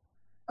accountable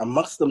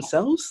amongst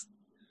themselves?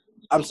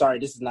 I'm sorry,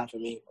 this is not for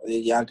me.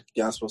 Y'all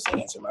supposed to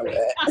answer. My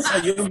bad.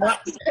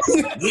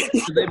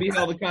 Should they be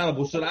held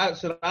accountable? Should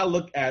I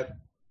look at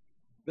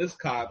this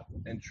cop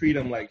and treat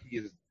him like he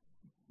is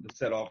the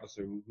said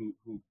officer who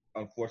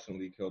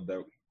unfortunately killed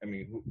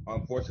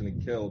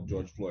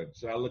George Floyd?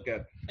 Should I look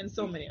at and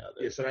so many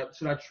others? Yeah.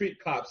 Should I treat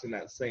cops in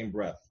that same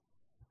breath?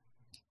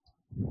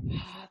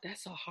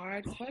 That's a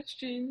hard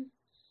question,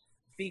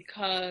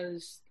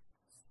 because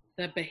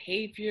the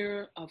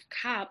behavior of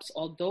cops,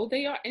 although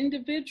they are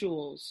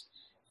individuals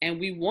and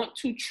we want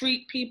to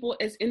treat people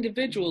as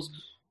individuals,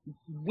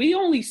 we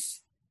only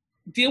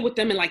deal with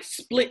them in like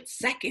split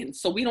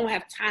seconds. So we don't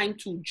have time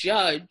to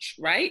judge,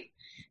 right?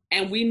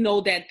 And we know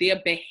that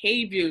their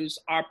behaviors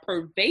are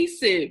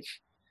pervasive.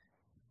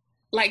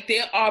 Like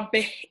there are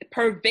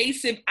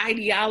pervasive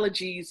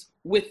ideologies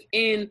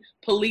within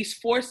police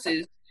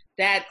forces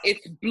that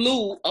it's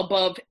blue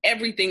above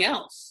everything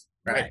else.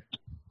 Right.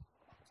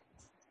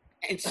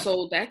 And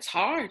so that's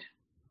hard.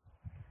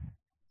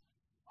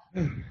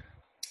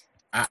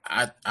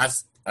 I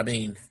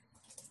mean,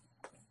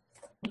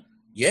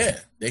 yeah,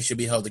 they should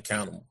be held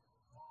accountable.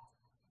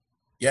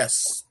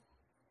 Yes.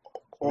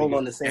 All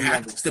on the same level. There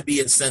level. has to be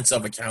a sense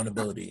of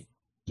accountability.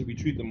 Should we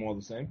treat them all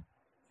the same?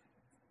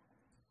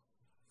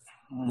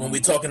 When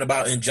we're talking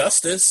about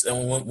injustice,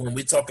 and when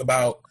we talk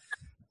about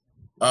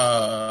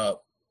them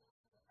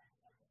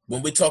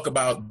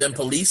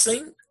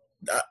policing,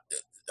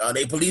 are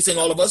they policing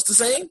all of us the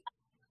same?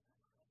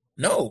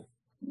 No,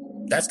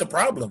 that's the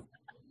problem.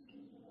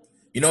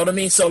 You know what I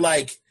mean? So,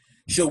 like,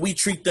 should we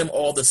treat them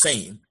all the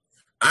same?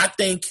 I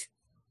think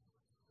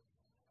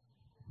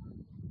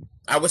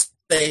I would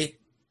say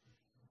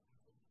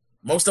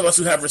most of us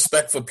who have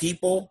respect for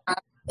people,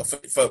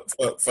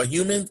 for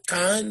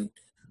humankind,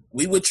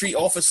 we would treat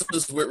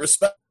officers with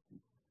respect.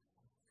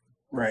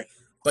 Right.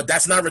 But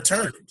that's not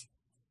returned.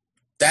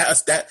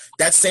 That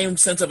same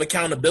sense of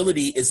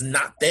accountability is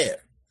not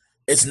there.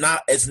 It's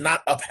not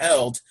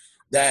upheld.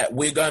 That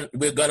we're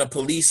gonna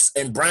police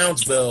in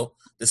Brownsville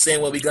the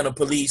same way we're gonna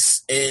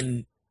police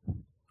in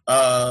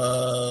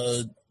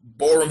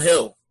Borum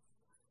Hill.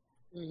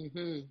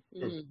 Mm-hmm.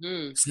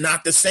 Mm-hmm. It's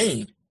not the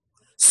same.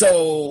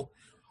 So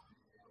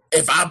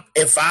if I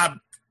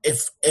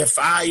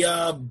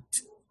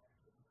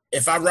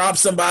rob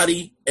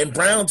somebody in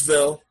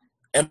Brownsville,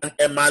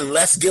 am I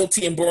less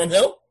guilty in Borum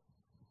Hill?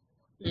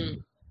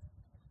 Mm.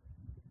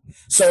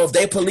 So if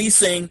they're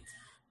policing,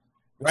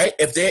 right?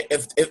 If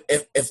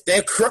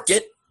they're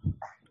crooked,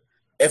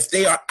 if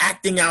they are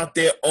acting out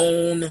their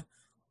own,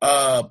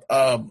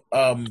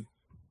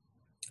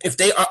 if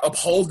they are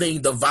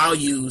upholding the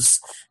values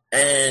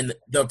and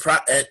the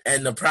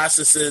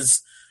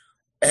processes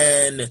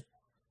and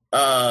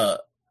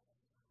the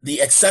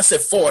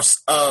excessive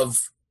force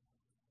of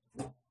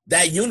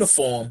that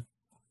uniform,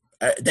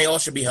 they all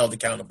should be held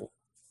accountable.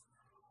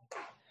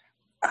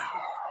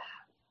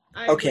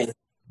 Okay.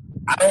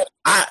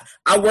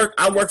 I work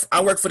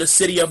for the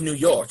city of New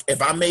York.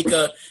 If I make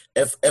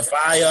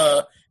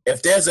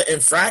if there's an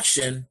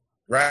infraction,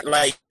 right?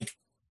 Like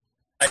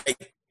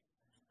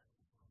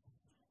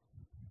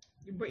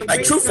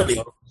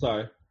truthfully.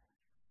 Sorry.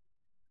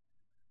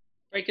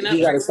 Breaking up. I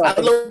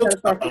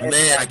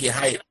get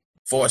hyped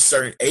for a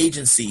certain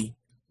agency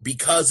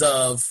because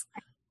of,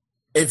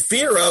 in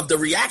fear of the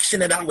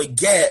reaction that I would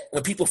get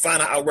when people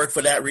find out I work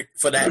for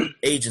that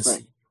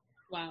agency.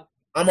 Wow.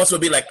 I'm also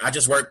be like, I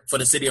just work for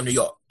the city of New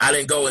York. I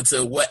didn't go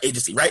into what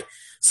agency, right?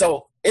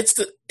 So it's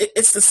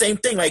the same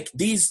thing. Like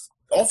these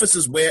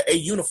officers wear a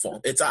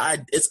uniform. It's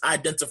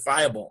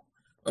identifiable,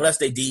 unless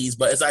they D's,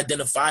 but it's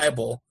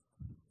identifiable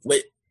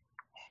with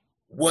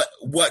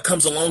what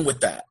comes along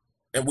with that,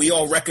 and we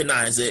all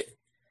recognize it.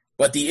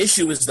 But the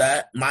issue is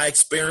that my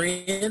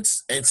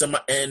experience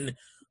and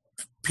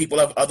people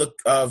of other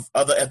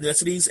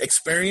ethnicities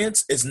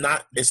experience is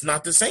not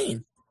the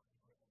same.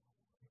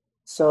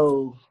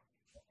 So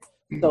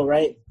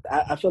right,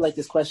 I feel like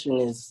this question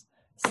is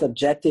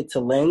subjected to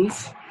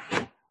lens,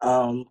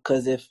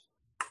 because if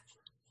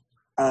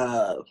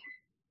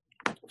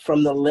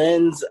from the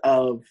lens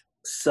of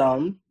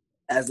some,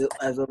 as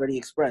already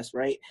expressed,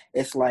 right,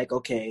 it's like,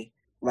 okay,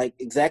 like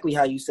exactly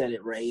how you said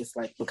it, Ray. It's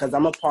like, because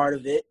I'm a part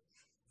of it,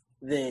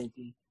 then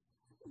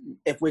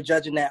if we're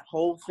judging that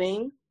whole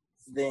thing,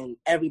 then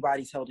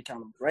everybody's held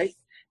accountable, right?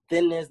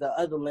 Then there's the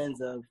other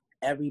lens of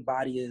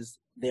everybody is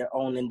their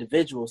own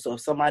individual. So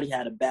if somebody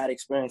had a bad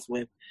experience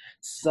with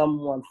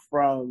someone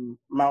from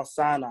Mount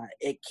Sinai,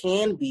 it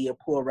can be a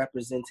poor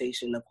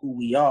representation of who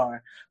we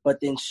are. But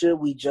then should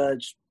we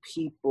judge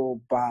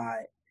people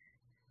by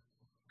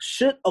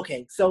should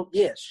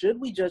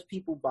we judge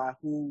people by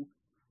who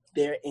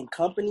they're in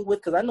company with?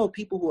 Because I know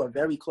people who are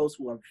very close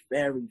who are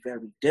very,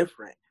 very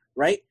different,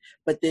 right?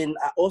 But then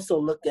I also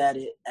look at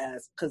it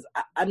as, because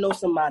I know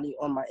somebody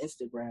on my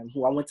Instagram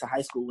who I went to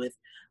high school with,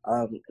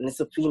 and it's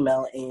a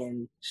female,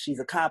 and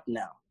she's a cop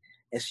now.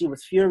 And she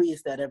was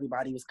furious that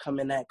everybody was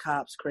coming at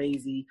cops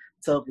crazy,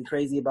 talking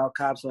crazy about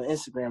cops on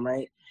Instagram,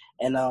 right?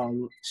 And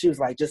she was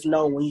like, just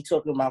know when you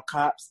talking about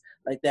cops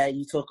like that,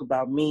 you talk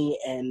about me,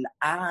 and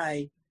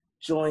I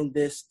joined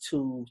this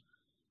to,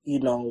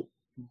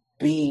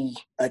 be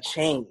a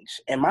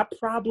change. And my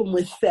problem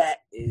with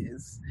that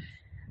is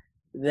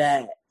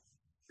that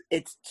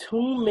it's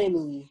too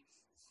many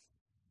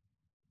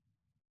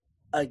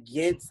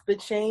against the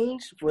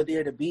change for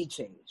there to be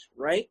change,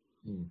 right?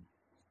 Mm.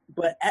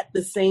 But at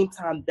the same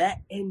time,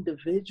 that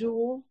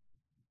individual,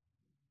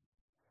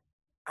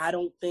 I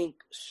don't think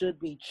should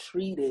be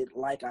treated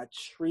like I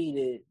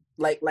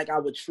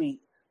would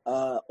treat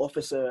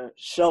Officer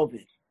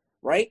Chauvin,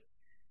 right?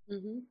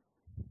 Mm-hmm.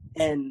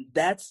 And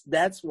that's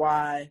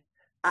why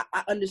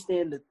I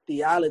understand the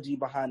theology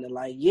behind it.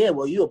 Like, yeah,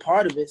 well, you're a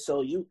part of it,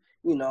 so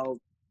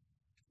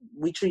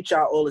we treat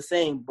y'all all the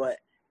same. But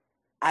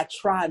I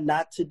try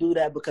not to do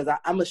that, because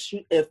I'm a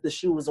shoe if the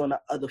shoe was on the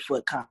other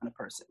foot kind of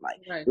person.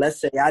 Like, right. Let's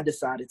say I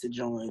decided to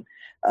join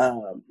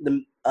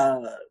the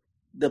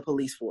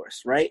police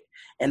force, right?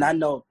 And I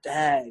know,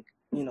 I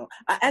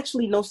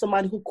actually know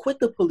somebody who quit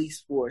the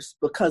police force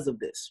because of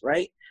this,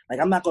 right? Like,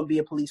 I'm not gonna be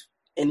a police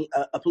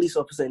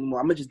officer anymore.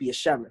 I'm gonna just be a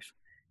sheriff.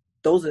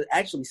 Those are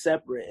actually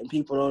separate, and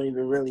people don't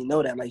even really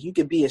know that. Like, you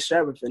could be a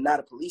sheriff and not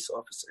a police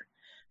officer.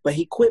 But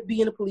he quit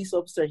being a police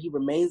officer. He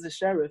remains a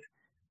sheriff.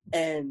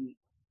 And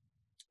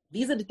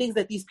these are the things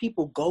that these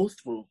people go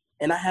through.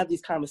 And I have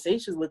these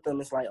conversations with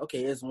them. It's like,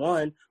 okay, there's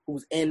one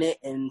who's in it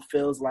and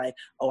feels like,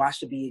 oh, I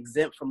should be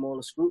exempt from all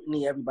the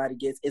scrutiny everybody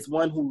gets. It's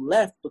one who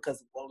left because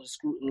of all the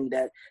scrutiny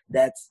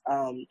that's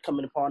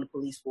coming upon the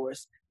police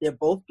force. They're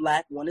both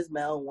Black. One is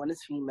male, one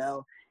is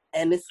female.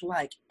 And it's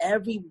like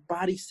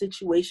everybody's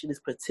situation is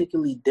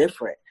particularly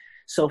different.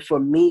 So for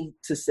me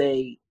to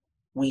say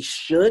we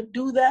should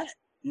do that,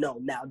 no.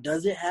 Now,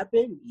 does it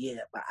happen? Yeah,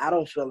 but I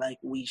don't feel like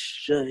we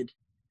should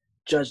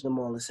judge them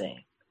all the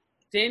same.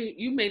 Dan,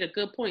 you made a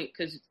good point,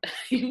 because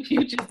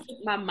you just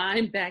took my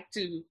mind back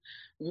to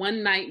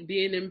one night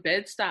being in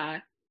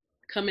Bed-Stuy,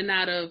 coming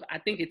out of, I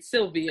think it's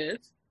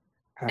Sylvia's,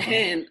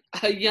 and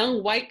a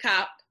young white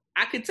cop,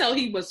 I could tell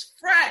he was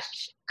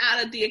fresh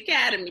out of the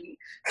academy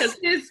because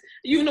his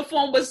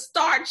uniform was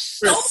starched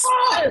so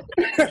hard.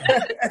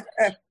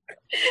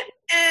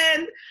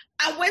 And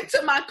I went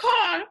to my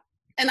car,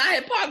 and I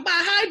had parked by a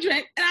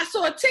hydrant, and I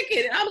saw a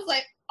ticket, and I was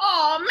like,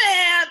 oh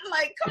man,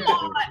 like, come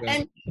on.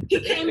 And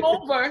he came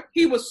over,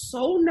 he was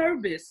so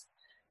nervous,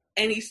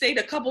 and he stayed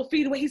a couple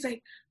feet away. He's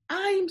like,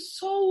 I'm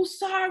so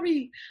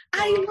sorry.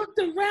 I looked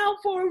around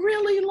for a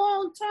really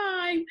long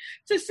time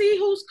to see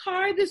whose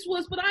car this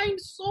was, but I'm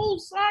so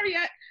sorry.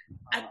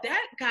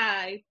 That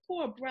guy,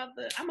 poor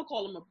brother, I'm going to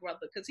call him a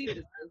brother because he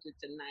deserves it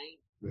tonight.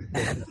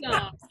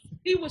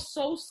 He was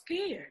so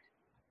scared.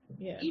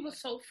 Yeah. He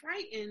was so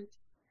frightened.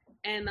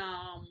 And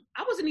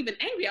I wasn't even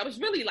angry. I was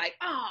really like,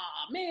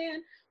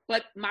 man.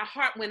 But my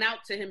heart went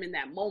out to him in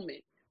that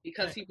moment,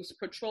 because he was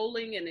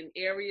patrolling in an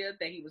area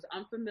that he was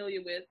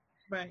unfamiliar with.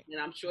 Right. And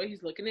I'm sure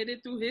he's looking at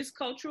it through his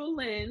cultural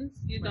lens,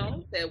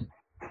 that,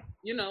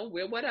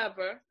 we're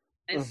whatever.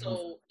 And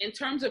so in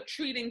terms of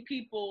treating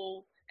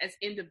people as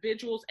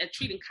individuals and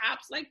treating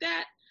cops like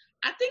that,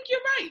 I think you're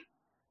right.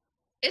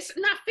 It's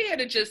not fair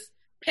to just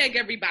peg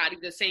everybody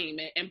the same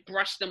and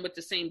brush them with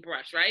the same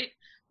brush, right?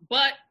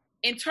 But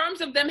in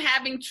terms of them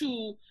having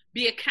to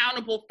be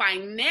accountable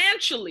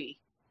financially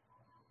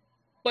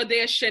for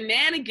their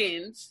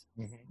shenanigans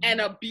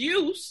and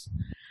abuse,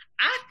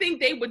 I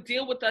think they would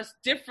deal with us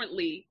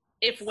differently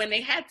if when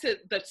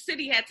the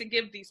city had to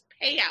give these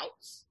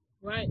payouts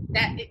Right.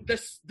 that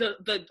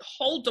the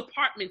whole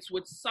departments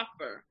would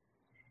suffer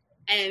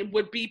and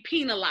would be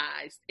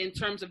penalized in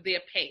terms of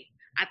their pay.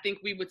 I think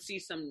we would see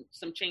some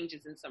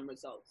changes and some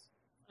results.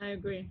 I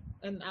agree,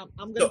 and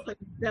I'm gonna play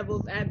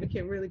devil's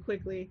advocate really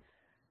quickly.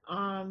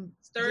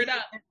 Stir it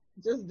up.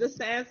 Just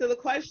to answer the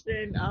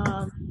question,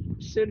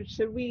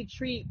 should we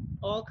treat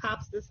all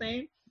cops the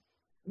same?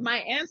 My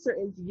answer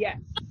is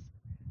yes,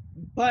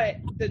 but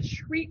the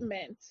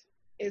treatment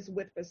is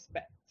with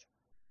respect.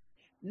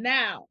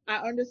 Now, I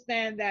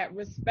understand that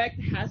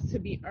respect has to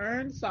be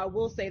earned, so I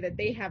will say that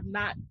they have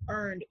not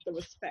earned the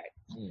respect.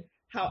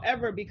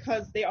 However,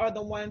 because they are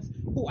the ones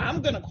who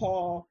I'm going to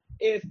call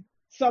if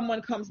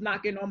someone comes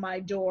knocking on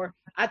my door,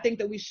 I think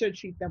that we should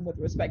treat them with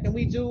respect. And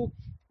we do,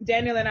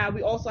 Daniel and I,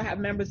 we also have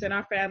members in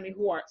our family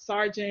who are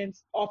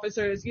sergeants,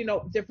 officers,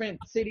 different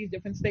cities,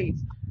 different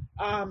states.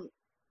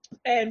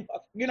 And,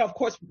 of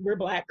course, we're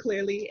Black,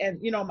 clearly. And,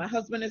 my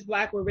husband is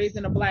Black. We're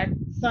raising a Black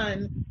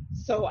son.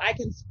 So I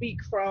can speak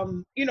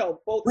from,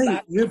 both sides.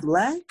 Wait, you're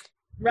Black?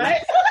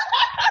 Right?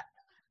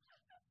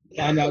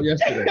 Found out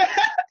yesterday.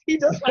 He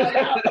just found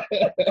out.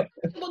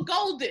 We're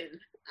golden.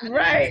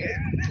 Right.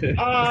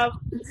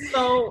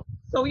 So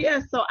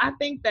I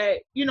think that,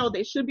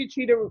 they should be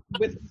treated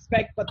with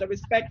respect, but the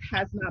respect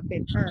has not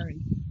been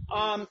earned.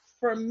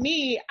 For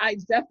me, I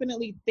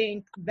definitely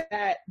think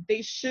that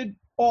they should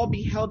all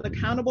be held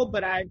accountable,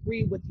 but I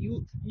agree with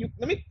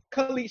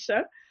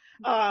Kalisha.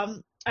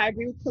 I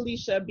agree with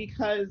Kalisha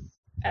because,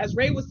 as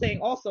Ray was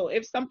saying also,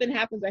 if something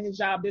happens at his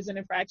job, there's an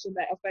infraction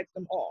that affects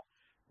them all.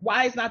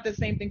 Why is not the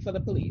same thing for the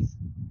police?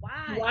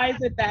 Why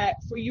is it that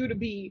for you to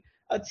be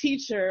a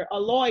teacher, a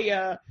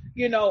lawyer,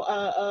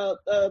 a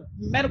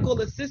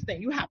medical assistant,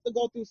 you have to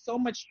go through so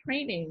much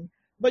training,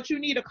 but you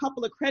need a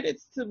couple of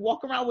credits to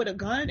walk around with a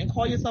gun and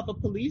call yourself a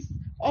police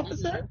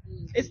officer?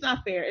 It's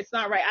not fair. It's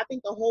not right. I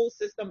think the whole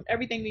system,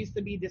 everything needs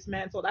to be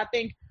dismantled. I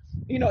think,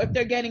 if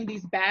they're getting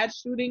these bad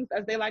shootings,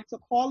 as they like to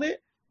call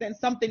it, then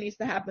something needs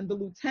to happen. The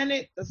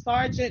lieutenant, the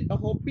sergeant, the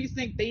whole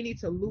precinct, they need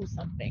to lose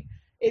something.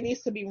 It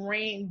needs to be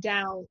rained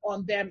down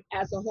on them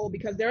as a whole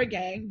because they're a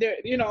gang. They're,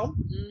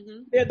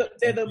 they're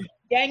the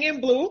gang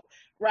in blue,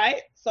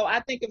 right? So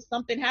I think if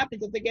something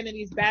happens, if they're getting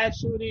these bad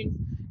shootings,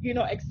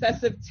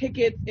 excessive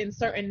tickets in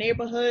certain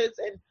neighborhoods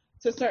and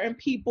to certain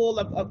people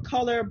of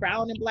color,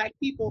 brown and Black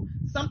people,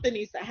 something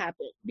needs to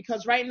happen.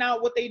 Because right now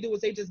what they do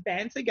is they just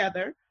band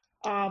together.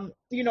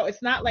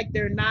 It's not like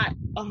they're not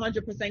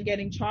 100%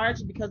 getting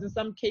charged because in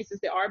some cases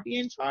they are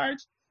being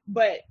charged,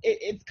 but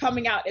it's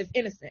coming out as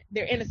innocent.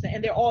 They're innocent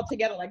and they're all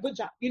together like, good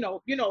job,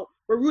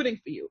 we're rooting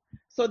for you.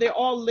 So they're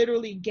all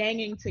literally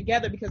ganging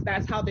together because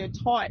that's how they're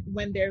taught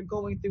when they're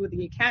going through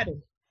the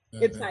academy.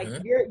 It's like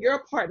you're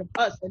a part of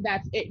us and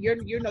that's it.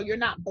 You're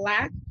not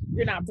Black,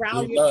 you're not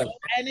brown, you're not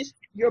Spanish,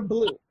 you're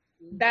blue.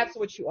 That's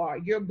what you are.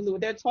 You're blue.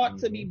 They're taught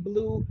to be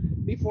blue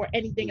before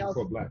anything else.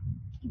 Before Black.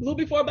 Blue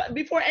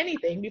before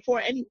anything.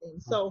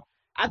 So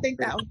I think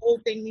that whole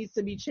thing needs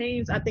to be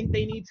changed. I think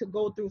they need to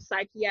go through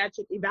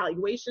psychiatric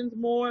evaluations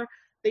more.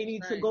 They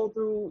need to go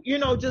through,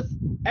 just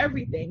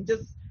everything.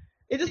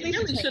 It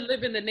really should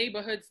live in the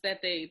neighborhoods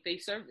that they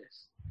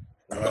service.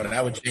 Oh,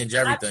 that would change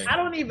everything. I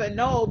don't even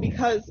know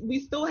because we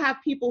still have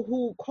people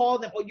who call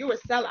them, oh, you're a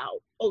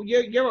sellout. Oh,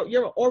 you're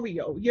an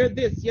Oreo. You're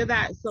this, you're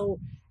that. So,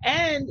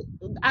 and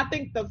I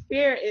think the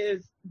fear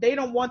is they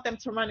don't want them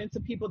to run into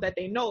people that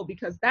they know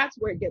because that's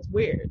where it gets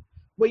weird.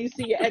 Where you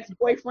see your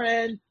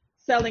ex-boyfriend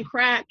selling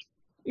crack,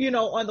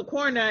 on the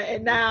corner,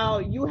 and now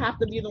you have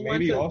to be the one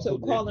to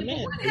call them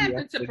in. What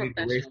happened to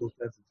professionals? Racial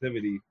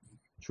sensitivity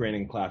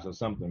training class or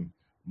something.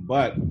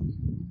 But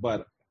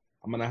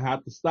I'm gonna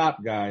have to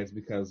stop, guys,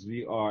 because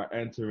we are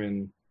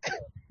entering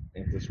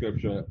into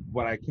scripture.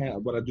 What I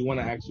do want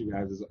to ask you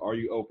guys is, are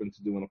you open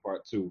to doing a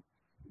part 2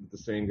 with the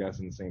same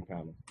guys in the same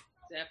panel?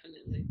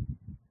 Definitely.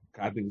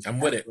 I think it's I'm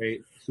with it.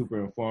 Great, super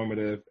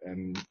informative,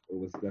 and it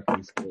was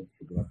definitely good.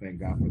 I thank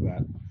God for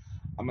that.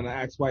 I'm gonna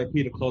ask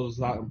YP to close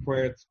us out in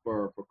prayer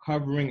for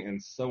covering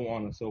and so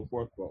on and so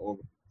forth for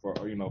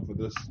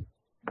this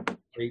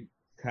great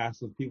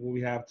cast of people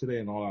we have today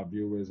and all our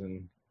viewers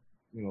and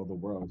the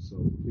world. So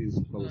please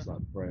close us out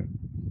in prayer.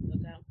 No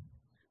doubt.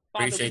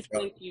 Father, we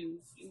thank you.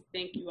 We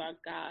thank you, our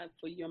God,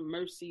 for your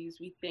mercies.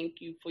 We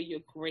thank you for your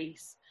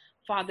grace.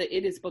 Father,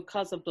 it is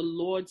because of the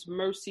Lord's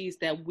mercies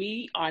that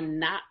we are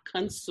not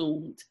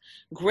consumed.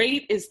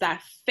 Great is thy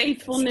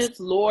faithfulness,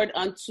 Lord,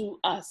 unto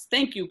us.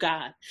 Thank you,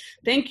 God.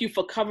 Thank you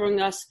for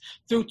covering us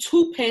through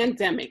 2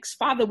 pandemics.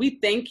 Father, we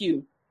thank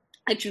you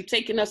that you've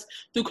taken us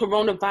through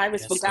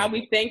coronavirus. But God,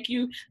 we thank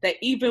you that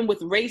even with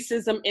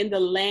racism in the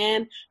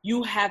land,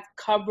 you have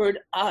covered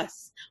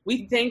us.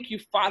 We thank you,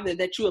 Father,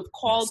 that you have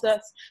called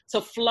us to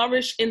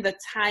flourish in the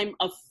time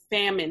of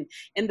famine,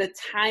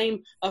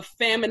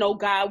 oh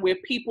God, where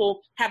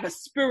people have a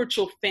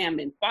spiritual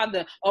famine,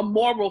 Father, a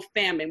moral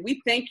famine.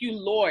 We thank you,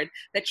 Lord,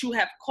 that you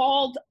have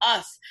called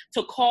us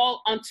to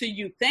call unto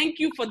you. Thank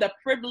you for the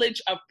privilege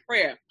of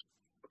prayer.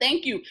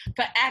 Thank you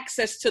for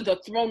access to the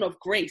throne of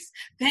grace.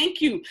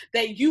 Thank you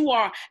that you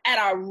are at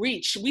our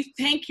reach. We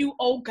thank you,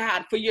 oh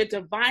God, for your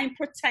divine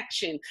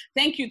protection.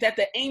 Thank you that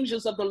the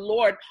angels of the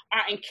Lord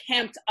are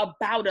encamped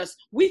about us.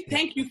 We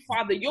thank you,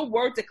 Father. Your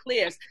word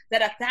declares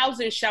that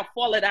 1,000 shall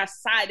fall at our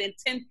side and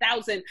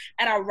 10,000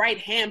 at our right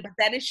hand, but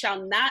that it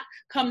shall not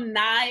come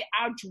nigh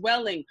our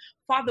dwelling.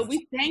 Father,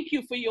 we thank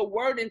you for your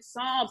word in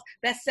Psalms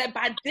that said,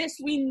 by this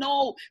we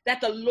know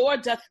that the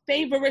Lord doth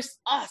favoreth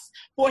us,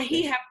 for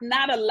he hath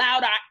not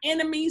allowed our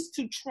enemies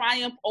to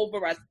triumph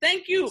over us.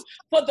 Thank you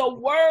for the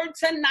word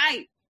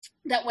tonight,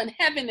 that when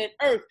heaven and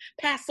earth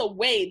pass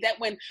away, that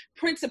when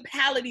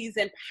principalities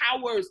and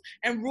powers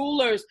and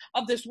rulers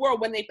of this world,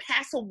 when they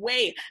pass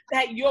away,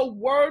 that your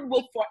word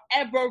will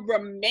forever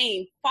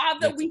remain.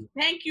 Father, we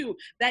thank you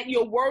that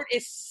your word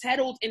is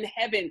settled in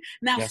heaven.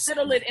 Now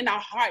settle it in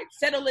our hearts,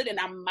 settle it in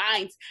our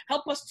minds.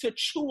 Help us to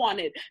chew on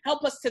it.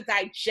 Help us to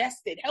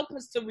digest it. Help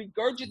us to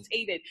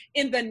regurgitate it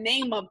in the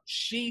name of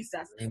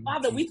Jesus.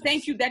 Father, we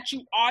thank you that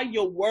you are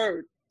your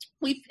word.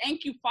 We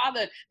thank you,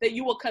 Father, that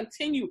you will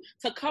continue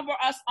to cover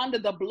us under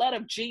the blood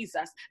of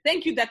Jesus.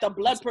 Thank you that the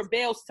blood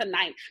prevails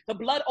tonight. The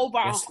blood over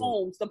our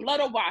homes, the blood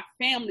over our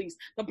families,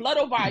 the blood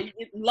over our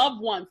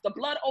loved ones, the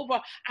blood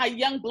over our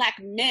young Black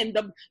men,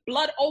 the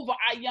blood over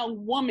our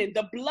young women.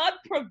 The blood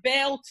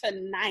prevail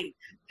tonight.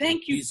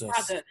 Thank you,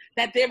 Father,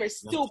 that there is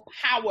still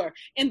power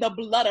in the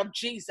blood of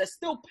Jesus,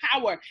 still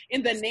power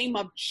in the name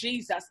of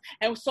Jesus.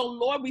 And so,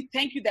 Lord, we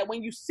thank you that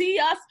when you see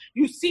us,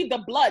 you see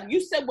the blood. You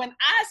said, when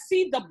I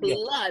see the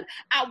blood,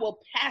 I will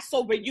pass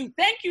over you.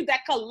 Thank you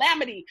that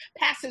calamity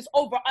passes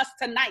over us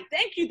tonight.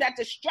 Thank you that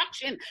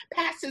destruction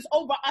passes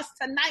over us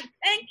tonight.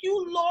 Thank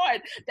you,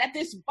 Lord, that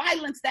this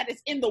violence that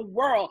is in the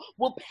world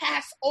will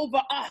pass over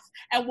us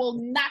and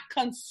will not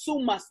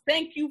consume us.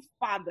 Thank you,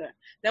 Father,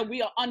 that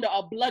we are under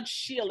a blood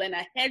shield and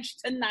a hedge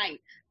tonight.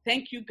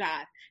 Thank you,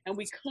 God. And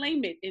we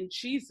claim it in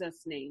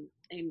Jesus' name.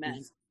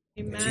 Amen.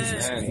 Amen.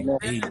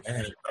 Amen.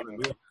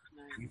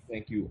 We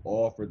thank you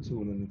all for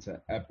tuning into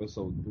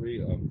episode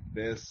 3 of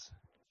this.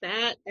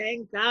 That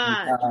ain't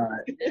God.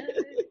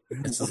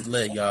 This is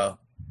lit, y'all.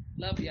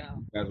 Love y'all.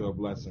 You guys are a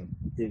blessing.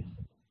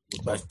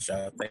 Bless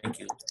y'all. Thank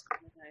you.